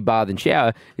reason we bath and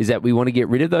shower is that we want to get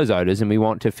rid of those odours and we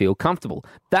want to feel comfortable.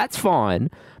 That's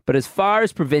fine. But as far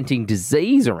as preventing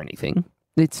disease or anything,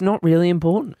 it's not really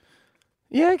important.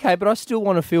 Yeah, okay, but I still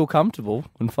want to feel comfortable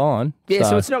and fine. Yeah,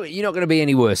 so it's not you're not going to be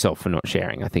any worse off for not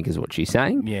showering, I think is what she's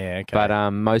saying. Yeah, okay.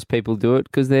 But most people do it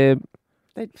because they're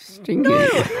stinky.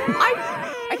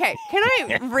 Okay, can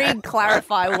I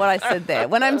re-clarify what I said there?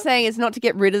 When I'm saying it's not to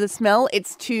get rid of the smell,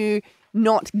 it's to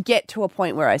not get to a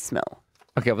point where I smell.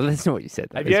 Okay, well, that's not what you said.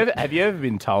 Have you ever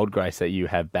been told, Grace, that you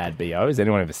have bad BO? Has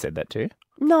anyone ever said that to you?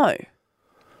 No.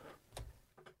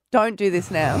 Don't do this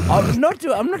now. I'm not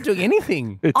doing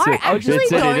anything. It's an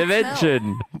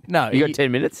intervention. No, you got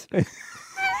 10 minutes?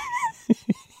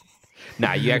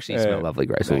 No, you actually smell lovely,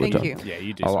 Grace, all the Thank time. you. Yeah,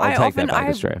 you do. I'll take that back,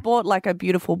 Australia. bought like a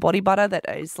beautiful body butter that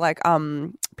is like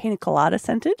pina colada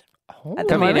scented. At the Come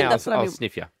here moment, now, that's what I'll I've been-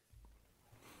 sniff you.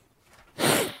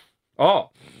 Oh,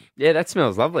 yeah, that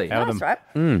smells lovely. Nice, right?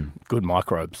 Good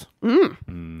microbes.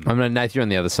 I'm going to Nath, you're on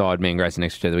the other side, me and Grace are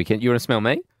next to each other. You want to smell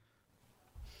me?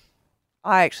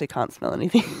 I actually can't smell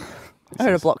anything. I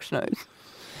heard a blocked nose.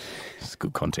 It's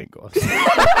good content, guys.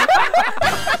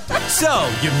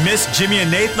 So, you missed Jimmy and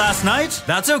Nate last night?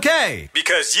 That's okay,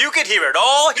 because you could hear it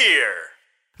all here.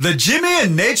 The Jimmy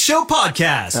and Nate Show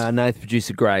Podcast. Nath,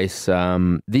 producer Grace,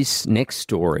 this next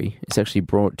story is actually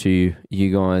brought to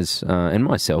you guys and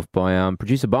myself by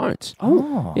producer Bones.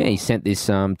 Oh. Yeah, he sent this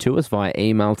to us via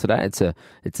email today.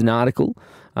 It's an article,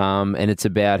 and it's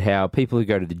about how people who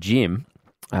go to the gym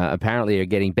apparently are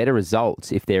getting better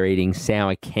results if they're eating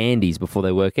sour candies before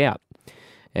they work out.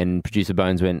 And producer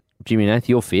Bones went, Jimmy Nath,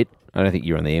 you're fit. I don't think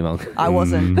you're on the email. I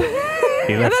wasn't.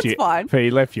 That's fine. He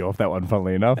left you off that one,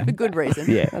 funnily enough. For good reason.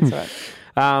 Yeah. That's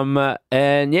right.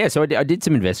 And yeah, so I did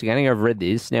some investigating. I've read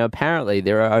this. Now, apparently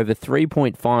there are over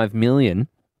 3.5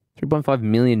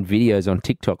 million videos on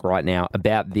TikTok right now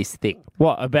about this thing.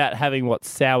 What, about having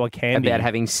sour candy? About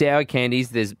having sour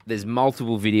candies. There's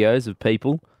multiple videos of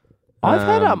people.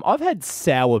 I've had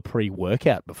sour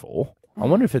pre-workout before. I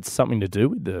wonder if it's something to do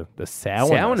with the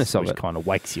sourness of which it. kind of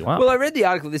wakes you up. Well, I read the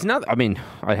article. There's another. I mean,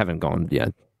 I haven't gone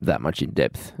that much in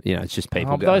depth. It's just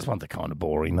people going. Those ones are kind of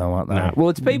boring, though, aren't they? No. Well,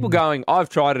 it's people going, I've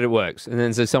tried it, it works. And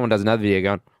then so someone does another video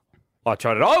going, I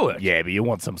tried it, I worked. Yeah, but you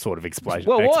want some sort of explanation.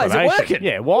 Well, why is it working?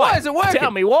 Yeah, why? Why is it working?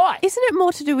 Tell me why. Isn't it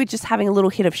more to do with just having a little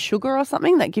hit of sugar or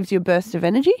something that gives you a burst of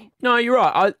energy? No, you're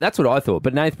right. That's what I thought.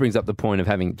 But Nath brings up the point of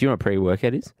having. Do you know what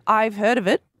pre-workout is? I've heard of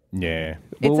it. Yeah.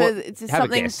 It's have a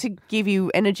something guess. to give you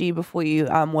energy before you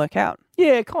work out.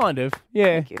 Yeah, kind of.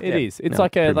 Yeah, you. it is. It's No,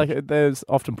 there's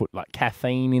often put like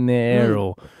caffeine in there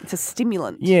or It's a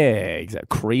stimulant. yeah,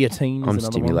 exactly. Creatine. I'm is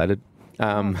another stimulated.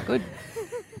 Good. one.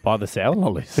 By the sour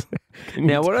lollies.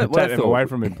 Now, what I Take them thought- away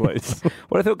from him, please.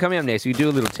 What I thought coming up next, we do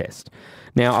a little test.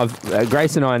 Now,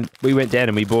 Grace and I, we went down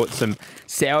and we bought some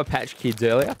Sour Patch Kids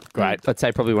earlier. Great. I'd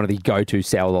say probably one of the go-to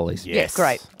sour lollies. Yes.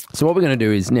 Great. So what we're going to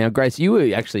do is now, Grace, you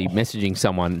were actually messaging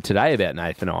someone today about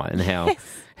Nath and I and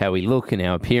how we look and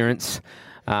our appearance.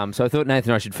 So I thought Nath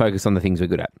and I should focus on the things we're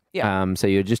good at. Yeah. So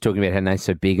you're just talking about how Nath's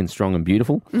so big and strong and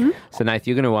beautiful. Mm-hmm. So Nath,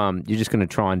 you're just going to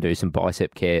try and do some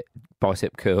bicep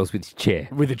curls with your chair.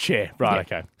 With a chair. Right,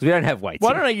 okay. 'Cause we don't have weights. Why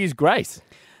here. don't I use Grace?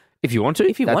 If you want to.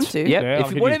 If you want to. Yeah. Yeah, I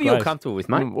could Whatever use you're Grace. comfortable with,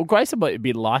 mate. Well, Grace might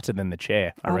be lighter than the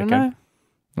chair, I reckon. don't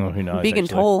know. Oh, who knows? Big and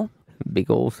actually. tall. Big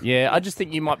balls. Yeah, I just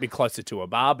think you might be closer to a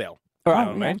barbell. All You right.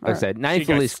 know what I mean? Like I said, She Nath will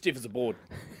goes lift. stiff as a board.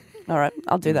 All right,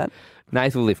 I'll do that.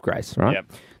 Nath will lift Grace, right? Yep.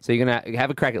 So you're going to have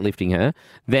a crack at lifting her.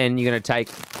 Then you're going to take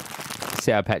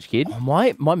Sour Patch Kid. Oh,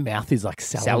 my mouth is like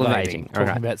salivating. Talking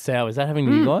Okay. about sour. Is that happening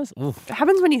to you guys? Oof. It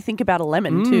happens when you think about a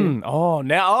lemon too. Oh,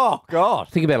 now. Oh, God.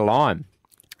 Think about a lime.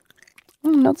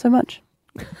 Not so much.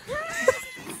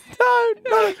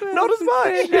 No, not as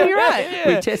much. You're right.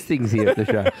 We test things here at the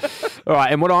show. All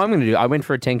right, and what I'm going to do, I went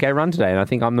for a 10K run today, and I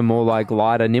think I'm the more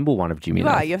lighter, nimble one of Jimmy.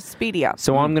 Right, Nath. you're speedier.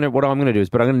 So what I'm going to do is,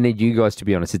 but I'm going to need you guys to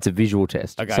be honest. It's a visual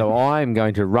test. Okay. So I'm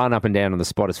going to run up and down on the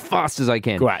spot as fast as I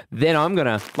can. Great. Then I'm going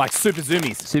to Like super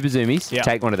zoomies. super zoomies, Yeah.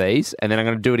 take one of these, and then I'm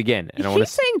going to do it again. And I You want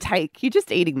keep saying take. You're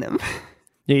just eating them.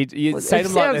 Yeah, you Well, say it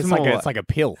them like sounds more it's like a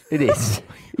pill. It is.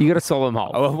 You got to swallow them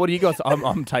whole. Oh, well, what do you guys?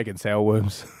 I'm taking sour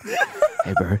worms.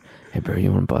 Hey bro,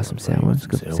 you want to buy some sour ones?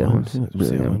 Got sour ones.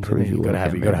 Really improve your You got to workout,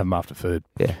 have man. them after food.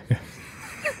 Yeah.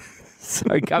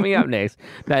 So coming up next,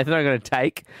 Nathan, I'm going to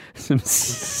take some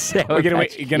sour You're going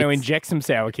Patch to Kids. inject some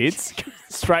Sour Kids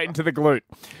straight into the glute.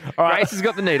 All right. Grace has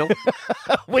got the needle.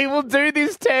 We will do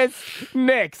this test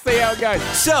next. See how it goes.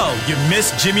 So, you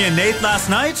missed Jimmy and Nate last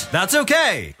night? That's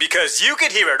okay, because you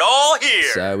could hear it all here.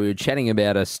 So we were chatting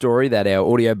about a story that our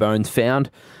audio bones found.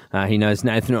 He knows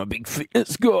Nathan are big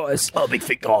fitness guys. Oh, big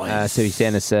fit guys. So he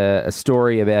sent us a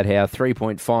story about how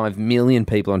 3.5 million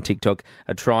people on TikTok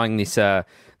are trying this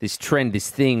this trend, this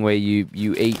thing where you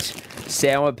eat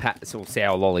sour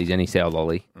lollies, any sour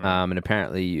lolly, and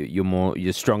apparently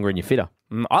you're stronger and you're fitter.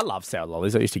 I love sour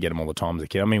lollies. I used to get them all the time as a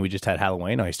kid. I mean, we just had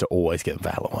Halloween. I used to always get them for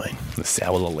Halloween. The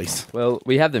sour lollies. Well,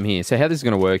 we have them here. So how this is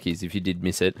going to work is, if you did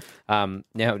miss it, now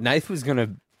Nath was going to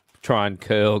try and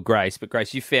curl Grace, but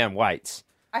Grace, you found weights.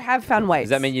 I have found weights. Does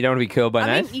that mean you don't want to be curled by I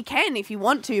Nath? mean, you can if you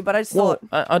want to, but I just thought...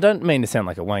 I don't mean to sound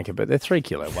like a wanker, but they're 3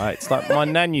 kilo weights. Like my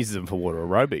nan uses them for water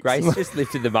aerobics. Grace just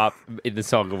lifted them up in the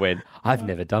song and went, I've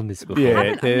never done this before. Yeah,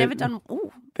 I've never done...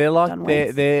 Ooh, They're like done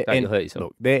weights. they're Don't you hurt yourself.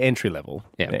 Look, they're entry level.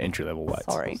 Yeah. They're entry level weights.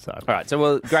 Sorry. So. All right,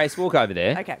 so Grace, walk over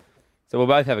there. Okay. So we'll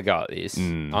both have a go at this.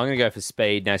 I'm going to go for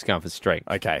speed. Nath's going for strength.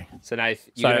 Okay. So Nath,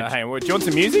 So hang on. Do you want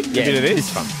some music? Yeah, A bit of this. this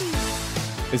is fun.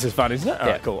 This is fun, isn't it? All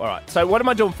Yeah. right, cool. All right. So what am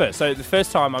I doing first? So the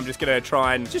first time I'm just going to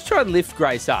try and lift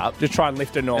Grace up. Just try and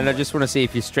lift her normally. And I just want to see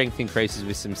if your strength increases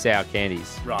with some sour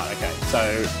candies. Right. Okay.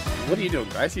 So what are you doing,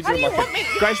 Grace? You're How doing do you like want me?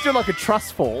 Grace doing like a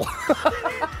trust fall.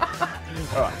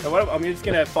 All right. So I'm just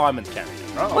going to fireman's carry.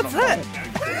 Right? What's that?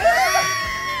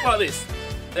 Like this.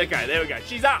 Okay. There we go.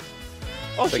 She's up.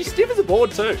 Oh, she's stiff as a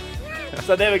board too.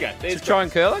 So there we go. There's Just try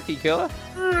and curl her. Can you curl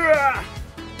her?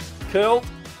 curled.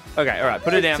 Okay, all right.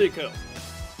 Put her down. 2 curls.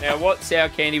 Now, what sour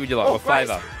candy would you like? What Grace.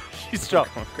 flavour? She's strong.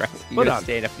 Grace, you Well got to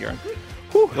done. stand up your own.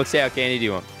 What sour candy do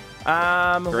you want?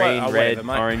 Green, red, whatever,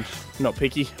 mate. orange. Not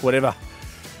picky. Whatever.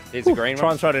 There's a green Try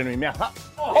one. and throw it in my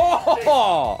mouth.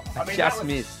 Oh! I mean, Just that was-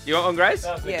 missed. You want one, Grace?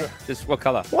 Yeah. Just what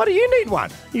colour? Why do you need one?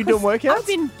 You doing workouts? I've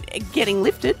been getting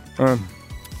lifted.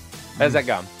 How's that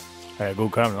going? Hey,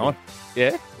 good coming on.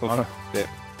 Yeah? On. Yeah.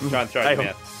 Try and throw Hey, it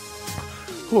out.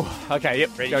 Whew. Okay, yep.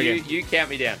 Ready? Go again. You count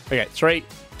me down. Okay, 3,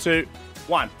 2,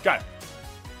 1, go.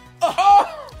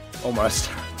 Oh! Almost.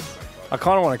 I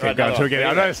kind of want to keep Right, going another till one.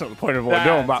 I know that's not the point of what we're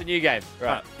Nah, doing, but... It's a new game.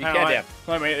 Right. You hang count on, down.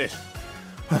 Let me at this.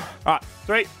 All right,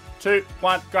 3, 2,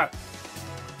 1, go.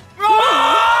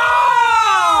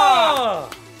 I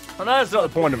know that's not the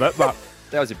point of it, but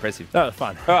That was impressive. that was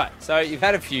fun. All right, so you've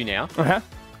had a few now. Uh-huh.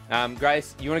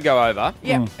 Grace, you want to go over?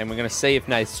 Yeah. And we're going to see if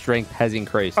Nate's strength has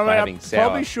increased I by mean, having I sour.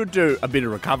 probably should do a bit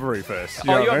of recovery first.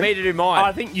 Oh, you want me to do mine?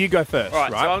 I think you go first, All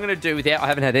right, right? so I'm going to do without... I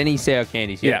haven't had any sour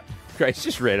candies yet. Yeah. Grace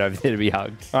just ran over there to be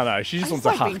hugged. I know, she just I wants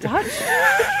just a like being hug.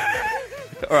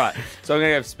 touched. All right, so I'm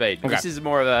going to go for speed. Okay. This is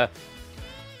more of a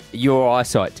your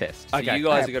eyesight test. So Okay. you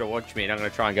guys are going to watch me, and I'm going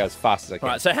to try and go as fast as I can.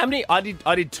 All right, so how many... I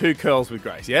did 2 curls with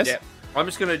Grace, yes? Yeah. I'm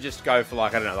just going to just go for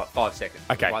like 5 seconds.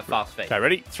 Okay. Like fast feet. Okay,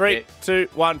 ready? 3, Yeah. 2,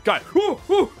 1,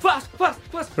 go. Fast.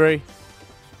 3,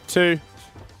 2,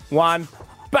 1,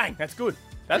 bang. That's good.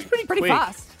 That's pretty Pretty quick.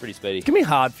 fast. Pretty speedy. It's going to be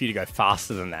hard for you to go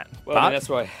faster than that. Well, but that's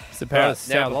why. it's the power Right, of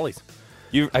sour now- lollies.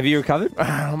 Have you recovered?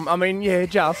 I mean, yeah,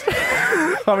 just.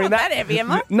 I mean, That heavy,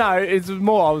 am I? No, it's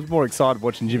more. I was more excited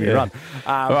watching Jimmy Yeah. run.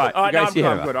 All right, no, Grace, you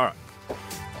I'm have good. it. All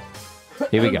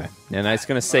right. Here we go. Now Nate's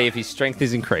going to see if his strength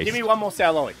has increased. Give me one more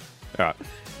sour lolly. All right.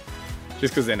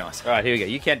 Just because they're nice. All right, here we go.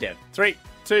 You count down. 3,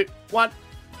 2, 1.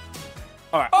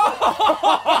 All right.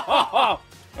 All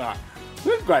right.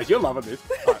 Grace, you're loving this.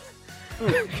 All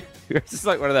right. It's just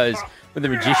like one of those when the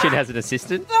magician has an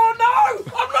assistant. Oh,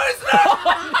 no! I'm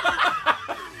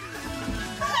losing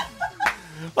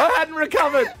I hadn't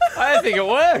recovered. I don't think it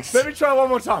works. Let me try one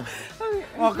more time.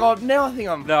 Oh, God. Now I think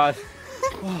I'm... No,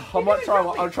 I might try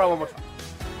one. I'll try one more time.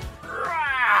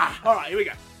 All right, here we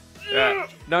go.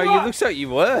 no, you look like you're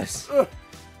worse.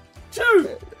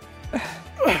 2,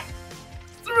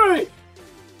 3.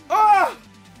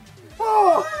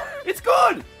 Oh, it's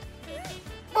good.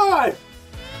 5,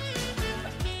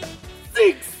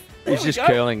 6. He's just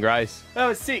curling, Grace. That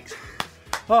was 6.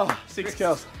 Oh, 6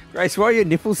 curls. Grace, why are your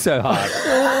nipples so hard?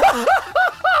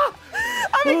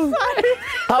 I'm excited.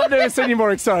 I've never seen you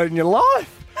more excited in your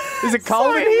life. Is it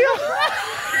cold in here?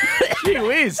 Gee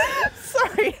whiz.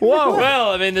 Sorry. Whoa.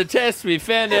 Well, I mean, the test we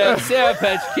found out Sour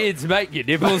Patch Kids make your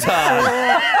nipples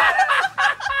hard.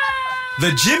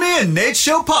 The Jimmy and Nate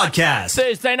Show podcast.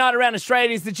 Thursday night around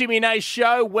Australia is the Jimmy and Nate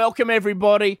Show. Welcome,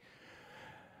 everybody.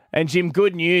 And, Jim,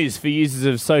 good news for users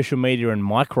of social media and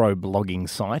microblogging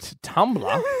site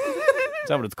Tumblr. Is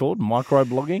that what it's called?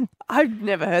 Microblogging? I've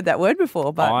never heard that word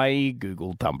before, but I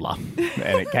Googled Tumblr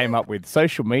and it came up with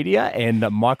social media and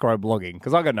microblogging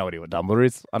because I got no idea what Tumblr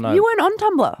is. I know. you weren't on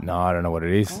Tumblr. No, I don't know what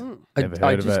it is. Never I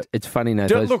heard of it. It's funny now.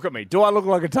 Don't look at me. Do I look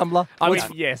like a Tumblr?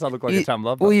 Yes, I look like a Tumblr.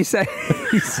 but- Well, you say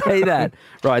that.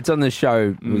 Right, it's on the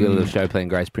show. We got a little show plan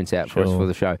Grace prints out for us for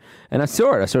the show. And I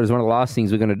saw it. I saw it as one of the last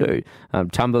things we're going to do.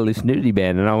 Tumblr lifts nudity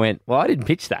ban. And I went, well, I didn't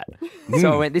pitch that.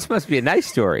 So I went, this must be a Nath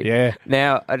story. Yeah.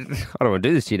 Now, I don't want to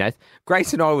do this to you, Nath.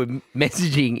 Grace and I were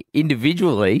messaging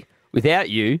individually without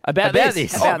you about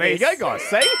this. Oh, there you go, guys.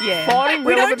 See? Yeah. Finding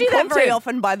We don't relevant do that very content.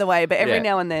 often, by the way, but every Yeah.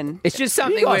 now and then. It's just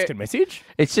something You guys where can message.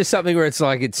 it's just something where it's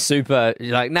like it's super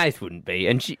like Nath wouldn't be.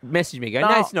 And she messaged me going,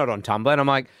 No. Nath's not on Tumblr. And I'm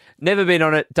like, never been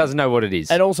on it, doesn't know what it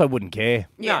is. And also wouldn't care.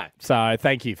 No. So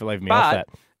thank you for leaving me off But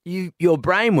that. your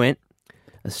brain went,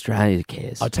 Australia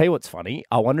cares. I'll tell you what's funny.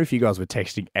 I wonder if you guys were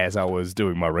texting as I was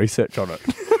doing my research on it.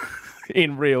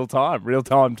 In real time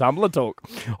Tumblr talk.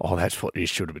 Oh, that's what it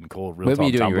should have been called. Real When time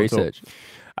were you doing Tumblr your talk. research?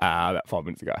 About 5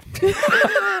 minutes ago.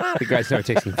 The Grace and I were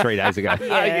texting 3 days ago.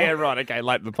 Yeah, right. Okay,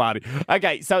 late in the party.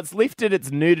 Okay, so it's lifted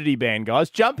its nudity ban, guys.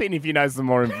 Jump in if you know some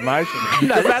more information.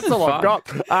 No, that's all I've got.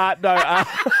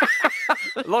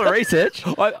 A lot of research.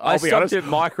 I I'll be stopped honest. at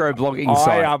microblogging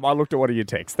site. I looked at one of your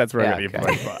texts. That's where I got the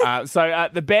information from. So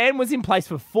the ban was in place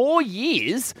for 4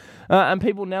 years, and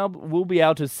people now will be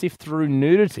able to sift through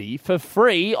nudity for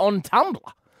free on Tumblr.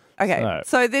 Okay,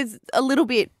 so there's a little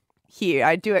bit here.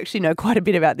 I do actually know quite a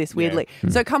bit about this, weirdly.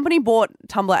 So a company bought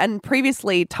Tumblr, and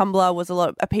previously Tumblr was a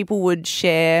lot of people would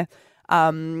share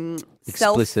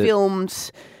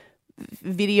self-filmed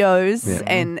videos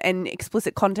and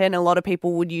explicit content. A lot of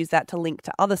people would use that to link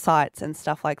to other sites and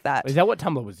stuff like that. Is that what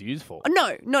Tumblr was used for?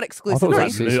 No, not I exclusively.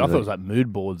 thought it was like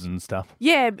mood boards and stuff.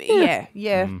 Yeah.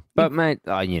 But mate,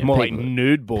 you know, More people, like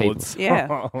nude boards.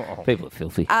 Yeah. people are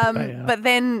filthy. But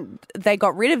then they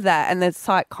got rid of that, and the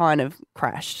site kind of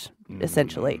crashed.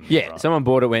 Essentially, Yeah, someone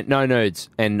bought it, went, no nudes.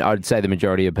 And I'd say the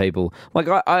majority of people, like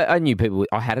I knew people,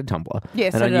 I had a Tumblr. Yeah,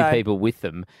 and so I did knew I. people with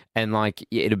them. And like,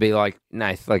 it'd be like,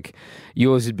 Nath, like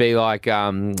yours would be like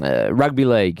rugby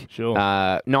league. Sure.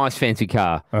 Nice fancy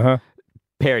car. Uh-huh.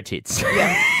 Pair of tits.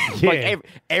 Yeah. Like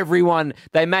everyone,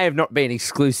 they may have not been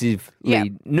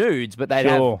exclusively nudes, but they'd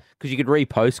have, because you could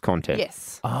repost content.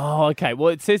 Yes. Oh, okay. Well,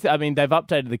 it says, I mean, they've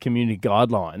updated the community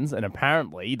guidelines, and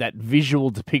apparently that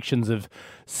visual depictions of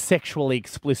sexually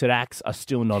explicit acts are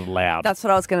still not allowed. That's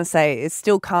what I was going to say. It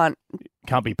still can't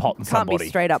Can't be potting can't somebody. be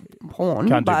straight up porn.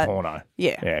 Can't do but porno.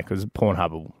 Yeah. Yeah, because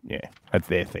Pornhub will, that's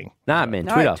their thing. Nah, man,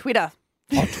 No, Twitter.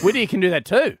 Oh, Twitter, you can do that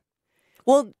too.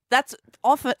 Well, that's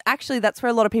often actually that's where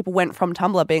a lot of people went from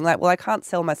Tumblr, being like, "Well, I can't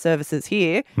sell my services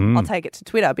here. I'll take it to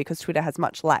Twitter because Twitter has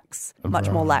much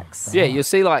more lax." Yeah, you'll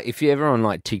see, like, if you're ever on,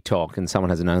 like, TikTok and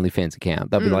someone has an OnlyFans account,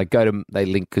 they'll be like, they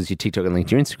link, because your TikTok can link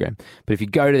to your Instagram. But if you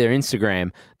go to their Instagram,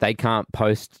 they can't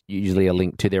post usually a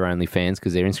link to their OnlyFans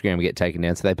because their Instagram will get taken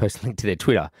down, so they post a link to their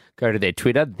Twitter. Go to their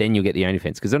Twitter, then you'll get the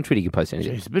OnlyFans, because on Twitter you can post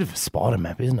anything. It's a bit of a spider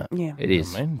map, isn't it? Yeah. It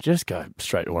is. Man, just go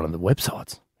straight to one of the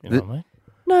websites. You know what I mean?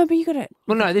 No, but you got it.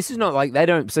 Well, no, this is not like they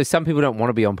don't. So some people don't want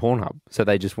to be on Pornhub, so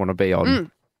they just want to be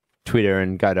on Twitter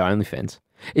and go to OnlyFans.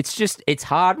 It's just, it's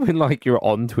hard when, like, you're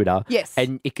on Twitter, Yes.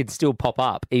 and it can still pop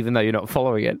up even though you're not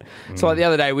following it. So like the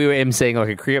other day we were emceeing like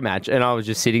a cricket match, and I was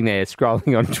just sitting there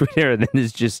scrolling on Twitter, and then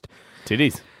there's just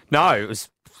Titties. no, it was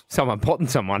someone potting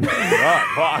someone.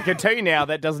 Right. Well, I can tell you now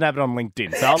that doesn't happen on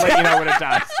LinkedIn, so I'll let you know when it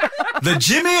does. The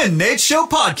Jimmy and Nate Show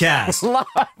Podcast. Live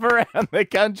around the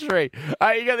country.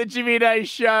 You got the Jimmy and Nate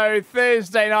Show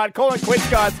Thursday night. Call it quits,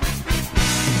 guys.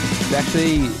 It's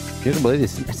actually, you can believe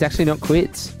this, it's actually not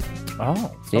quits.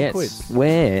 Oh, it's not quits.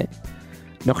 We're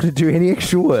not going to do any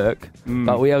extra work,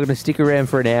 but we are going to stick around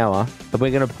for an hour, and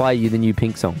we're going to play you the new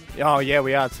Pink song. Oh, yeah,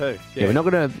 we are too. Yeah, we're not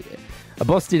going to. A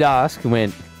boss did ask and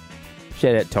went,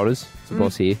 shout out Todders, it's a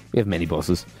boss here. We have many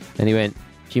bosses. And he went,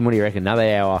 Jim, what do you reckon? Another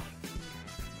hour,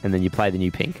 and then you play the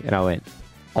new Pink. And I went,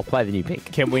 I'll play the new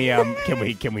Pink. Can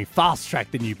we fast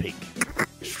track the new Pink?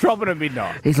 Drop it at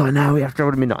midnight. He's like, no, we have to drop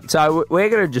it at midnight. So we're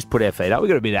going to just put our feet up. We've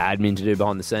got a bit of admin to do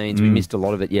behind the scenes. We missed a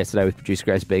lot of it yesterday with producer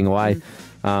Grace being away.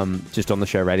 Just on the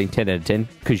show rating, 10 out of 10,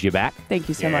 because you're back. Thank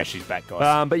you so much. She's back,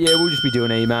 guys. But yeah, we'll just be doing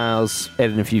emails,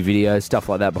 editing a few videos, stuff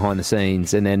like that behind the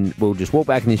scenes, and then we'll just walk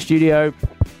back in the studio,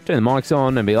 turn the mics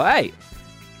on, and be like, hey,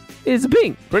 here's the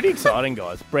Pink. Pretty exciting,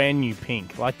 guys. Brand new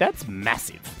Pink. Like, that's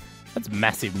massive. That's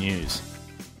massive news.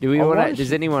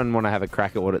 Does anyone want to have a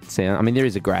crack at what it sounds? I mean, there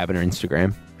is a grab on her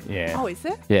Instagram. Yeah. Oh, is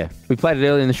there? Yeah. We played it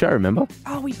earlier in the show, remember?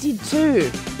 Oh, we did too.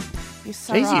 You're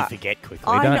so Easy to right. forget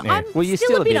quickly, I don't know, you? I'm Well, you're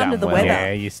still a bit under the unwell. weather.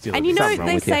 Yeah, you're still. And you know, something wrong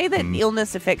they with you. say that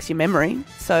illness affects your memory.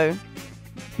 So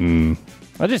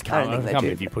I just I can't don't think they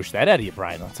believe do. you push that out of your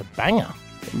brain. That's a banger.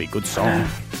 It'd be a good song.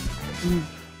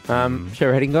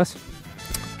 Share rating, guys?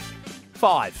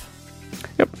 5.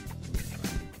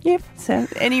 Yep. So,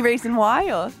 any reason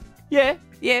why, or Yeah.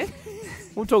 yeah?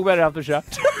 We'll talk about it after the show.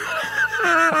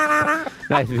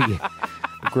 Maybe we get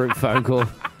a group phone call.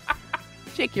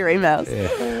 Check your emails.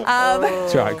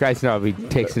 That's right. Grace and I will be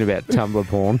texting about Tumblr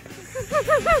porn.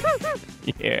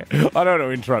 Yeah. I don't want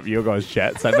to interrupt your guys'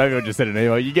 chat, so maybe I'll just send an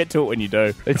email. You get to it when you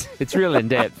do. It's real in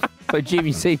depth. But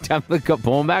Jimmy, see Tumblr got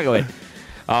porn back. I went,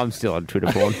 I'm still on Twitter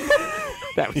porn.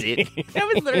 That was it. That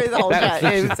was literally the whole That chat.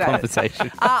 was Yeah, it the was that.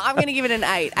 conversation. I'm going to give it an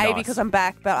 8. Nice. Because I'm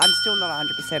back, but I'm still not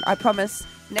 100%. I promise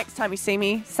next time you see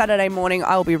me, Saturday morning,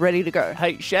 I'll be ready to go.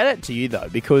 Hey, shout out to you, though,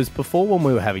 because before when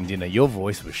we were having dinner, your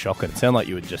voice was shocking. It sounded like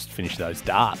you had just finished those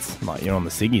darts, like you're on the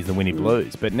Ciggies, the Winnie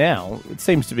Blues. But now it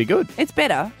seems to be good. It's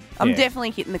better. I'm Yeah.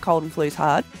 definitely hitting the cold and flus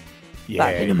hard. Yeah.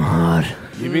 But- Hit 'em hard.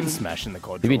 You've been smashing the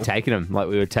quadrille. You've been taking them like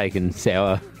we were taking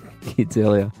sour kids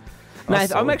earlier.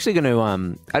 Nath, I'm actually going to,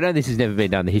 I know this has never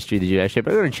been done in the history of the Judo Show,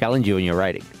 but I'm going to challenge you on your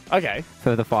rating Okay.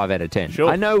 for the 5 out of 10. Sure.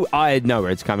 I know where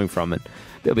it's coming from, and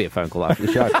there'll be a phone call after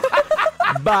the show.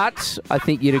 But I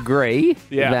think you'd agree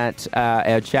that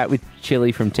our chat with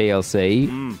Chili from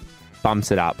TLC bumps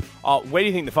it up. Oh, where do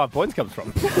you think the 5 points comes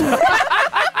from?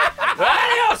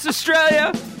 Adios,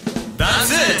 Australia!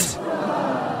 That's it.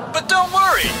 But don't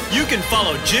worry, you can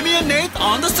follow Jimmy and Nate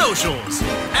on the socials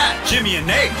at Jimmy and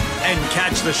Nate and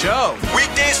catch the show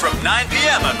weekdays from 9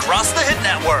 p.m. across the Hit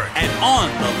Network and on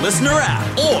the Listener app.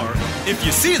 Or if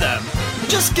you see them,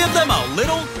 just give them a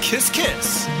little kiss.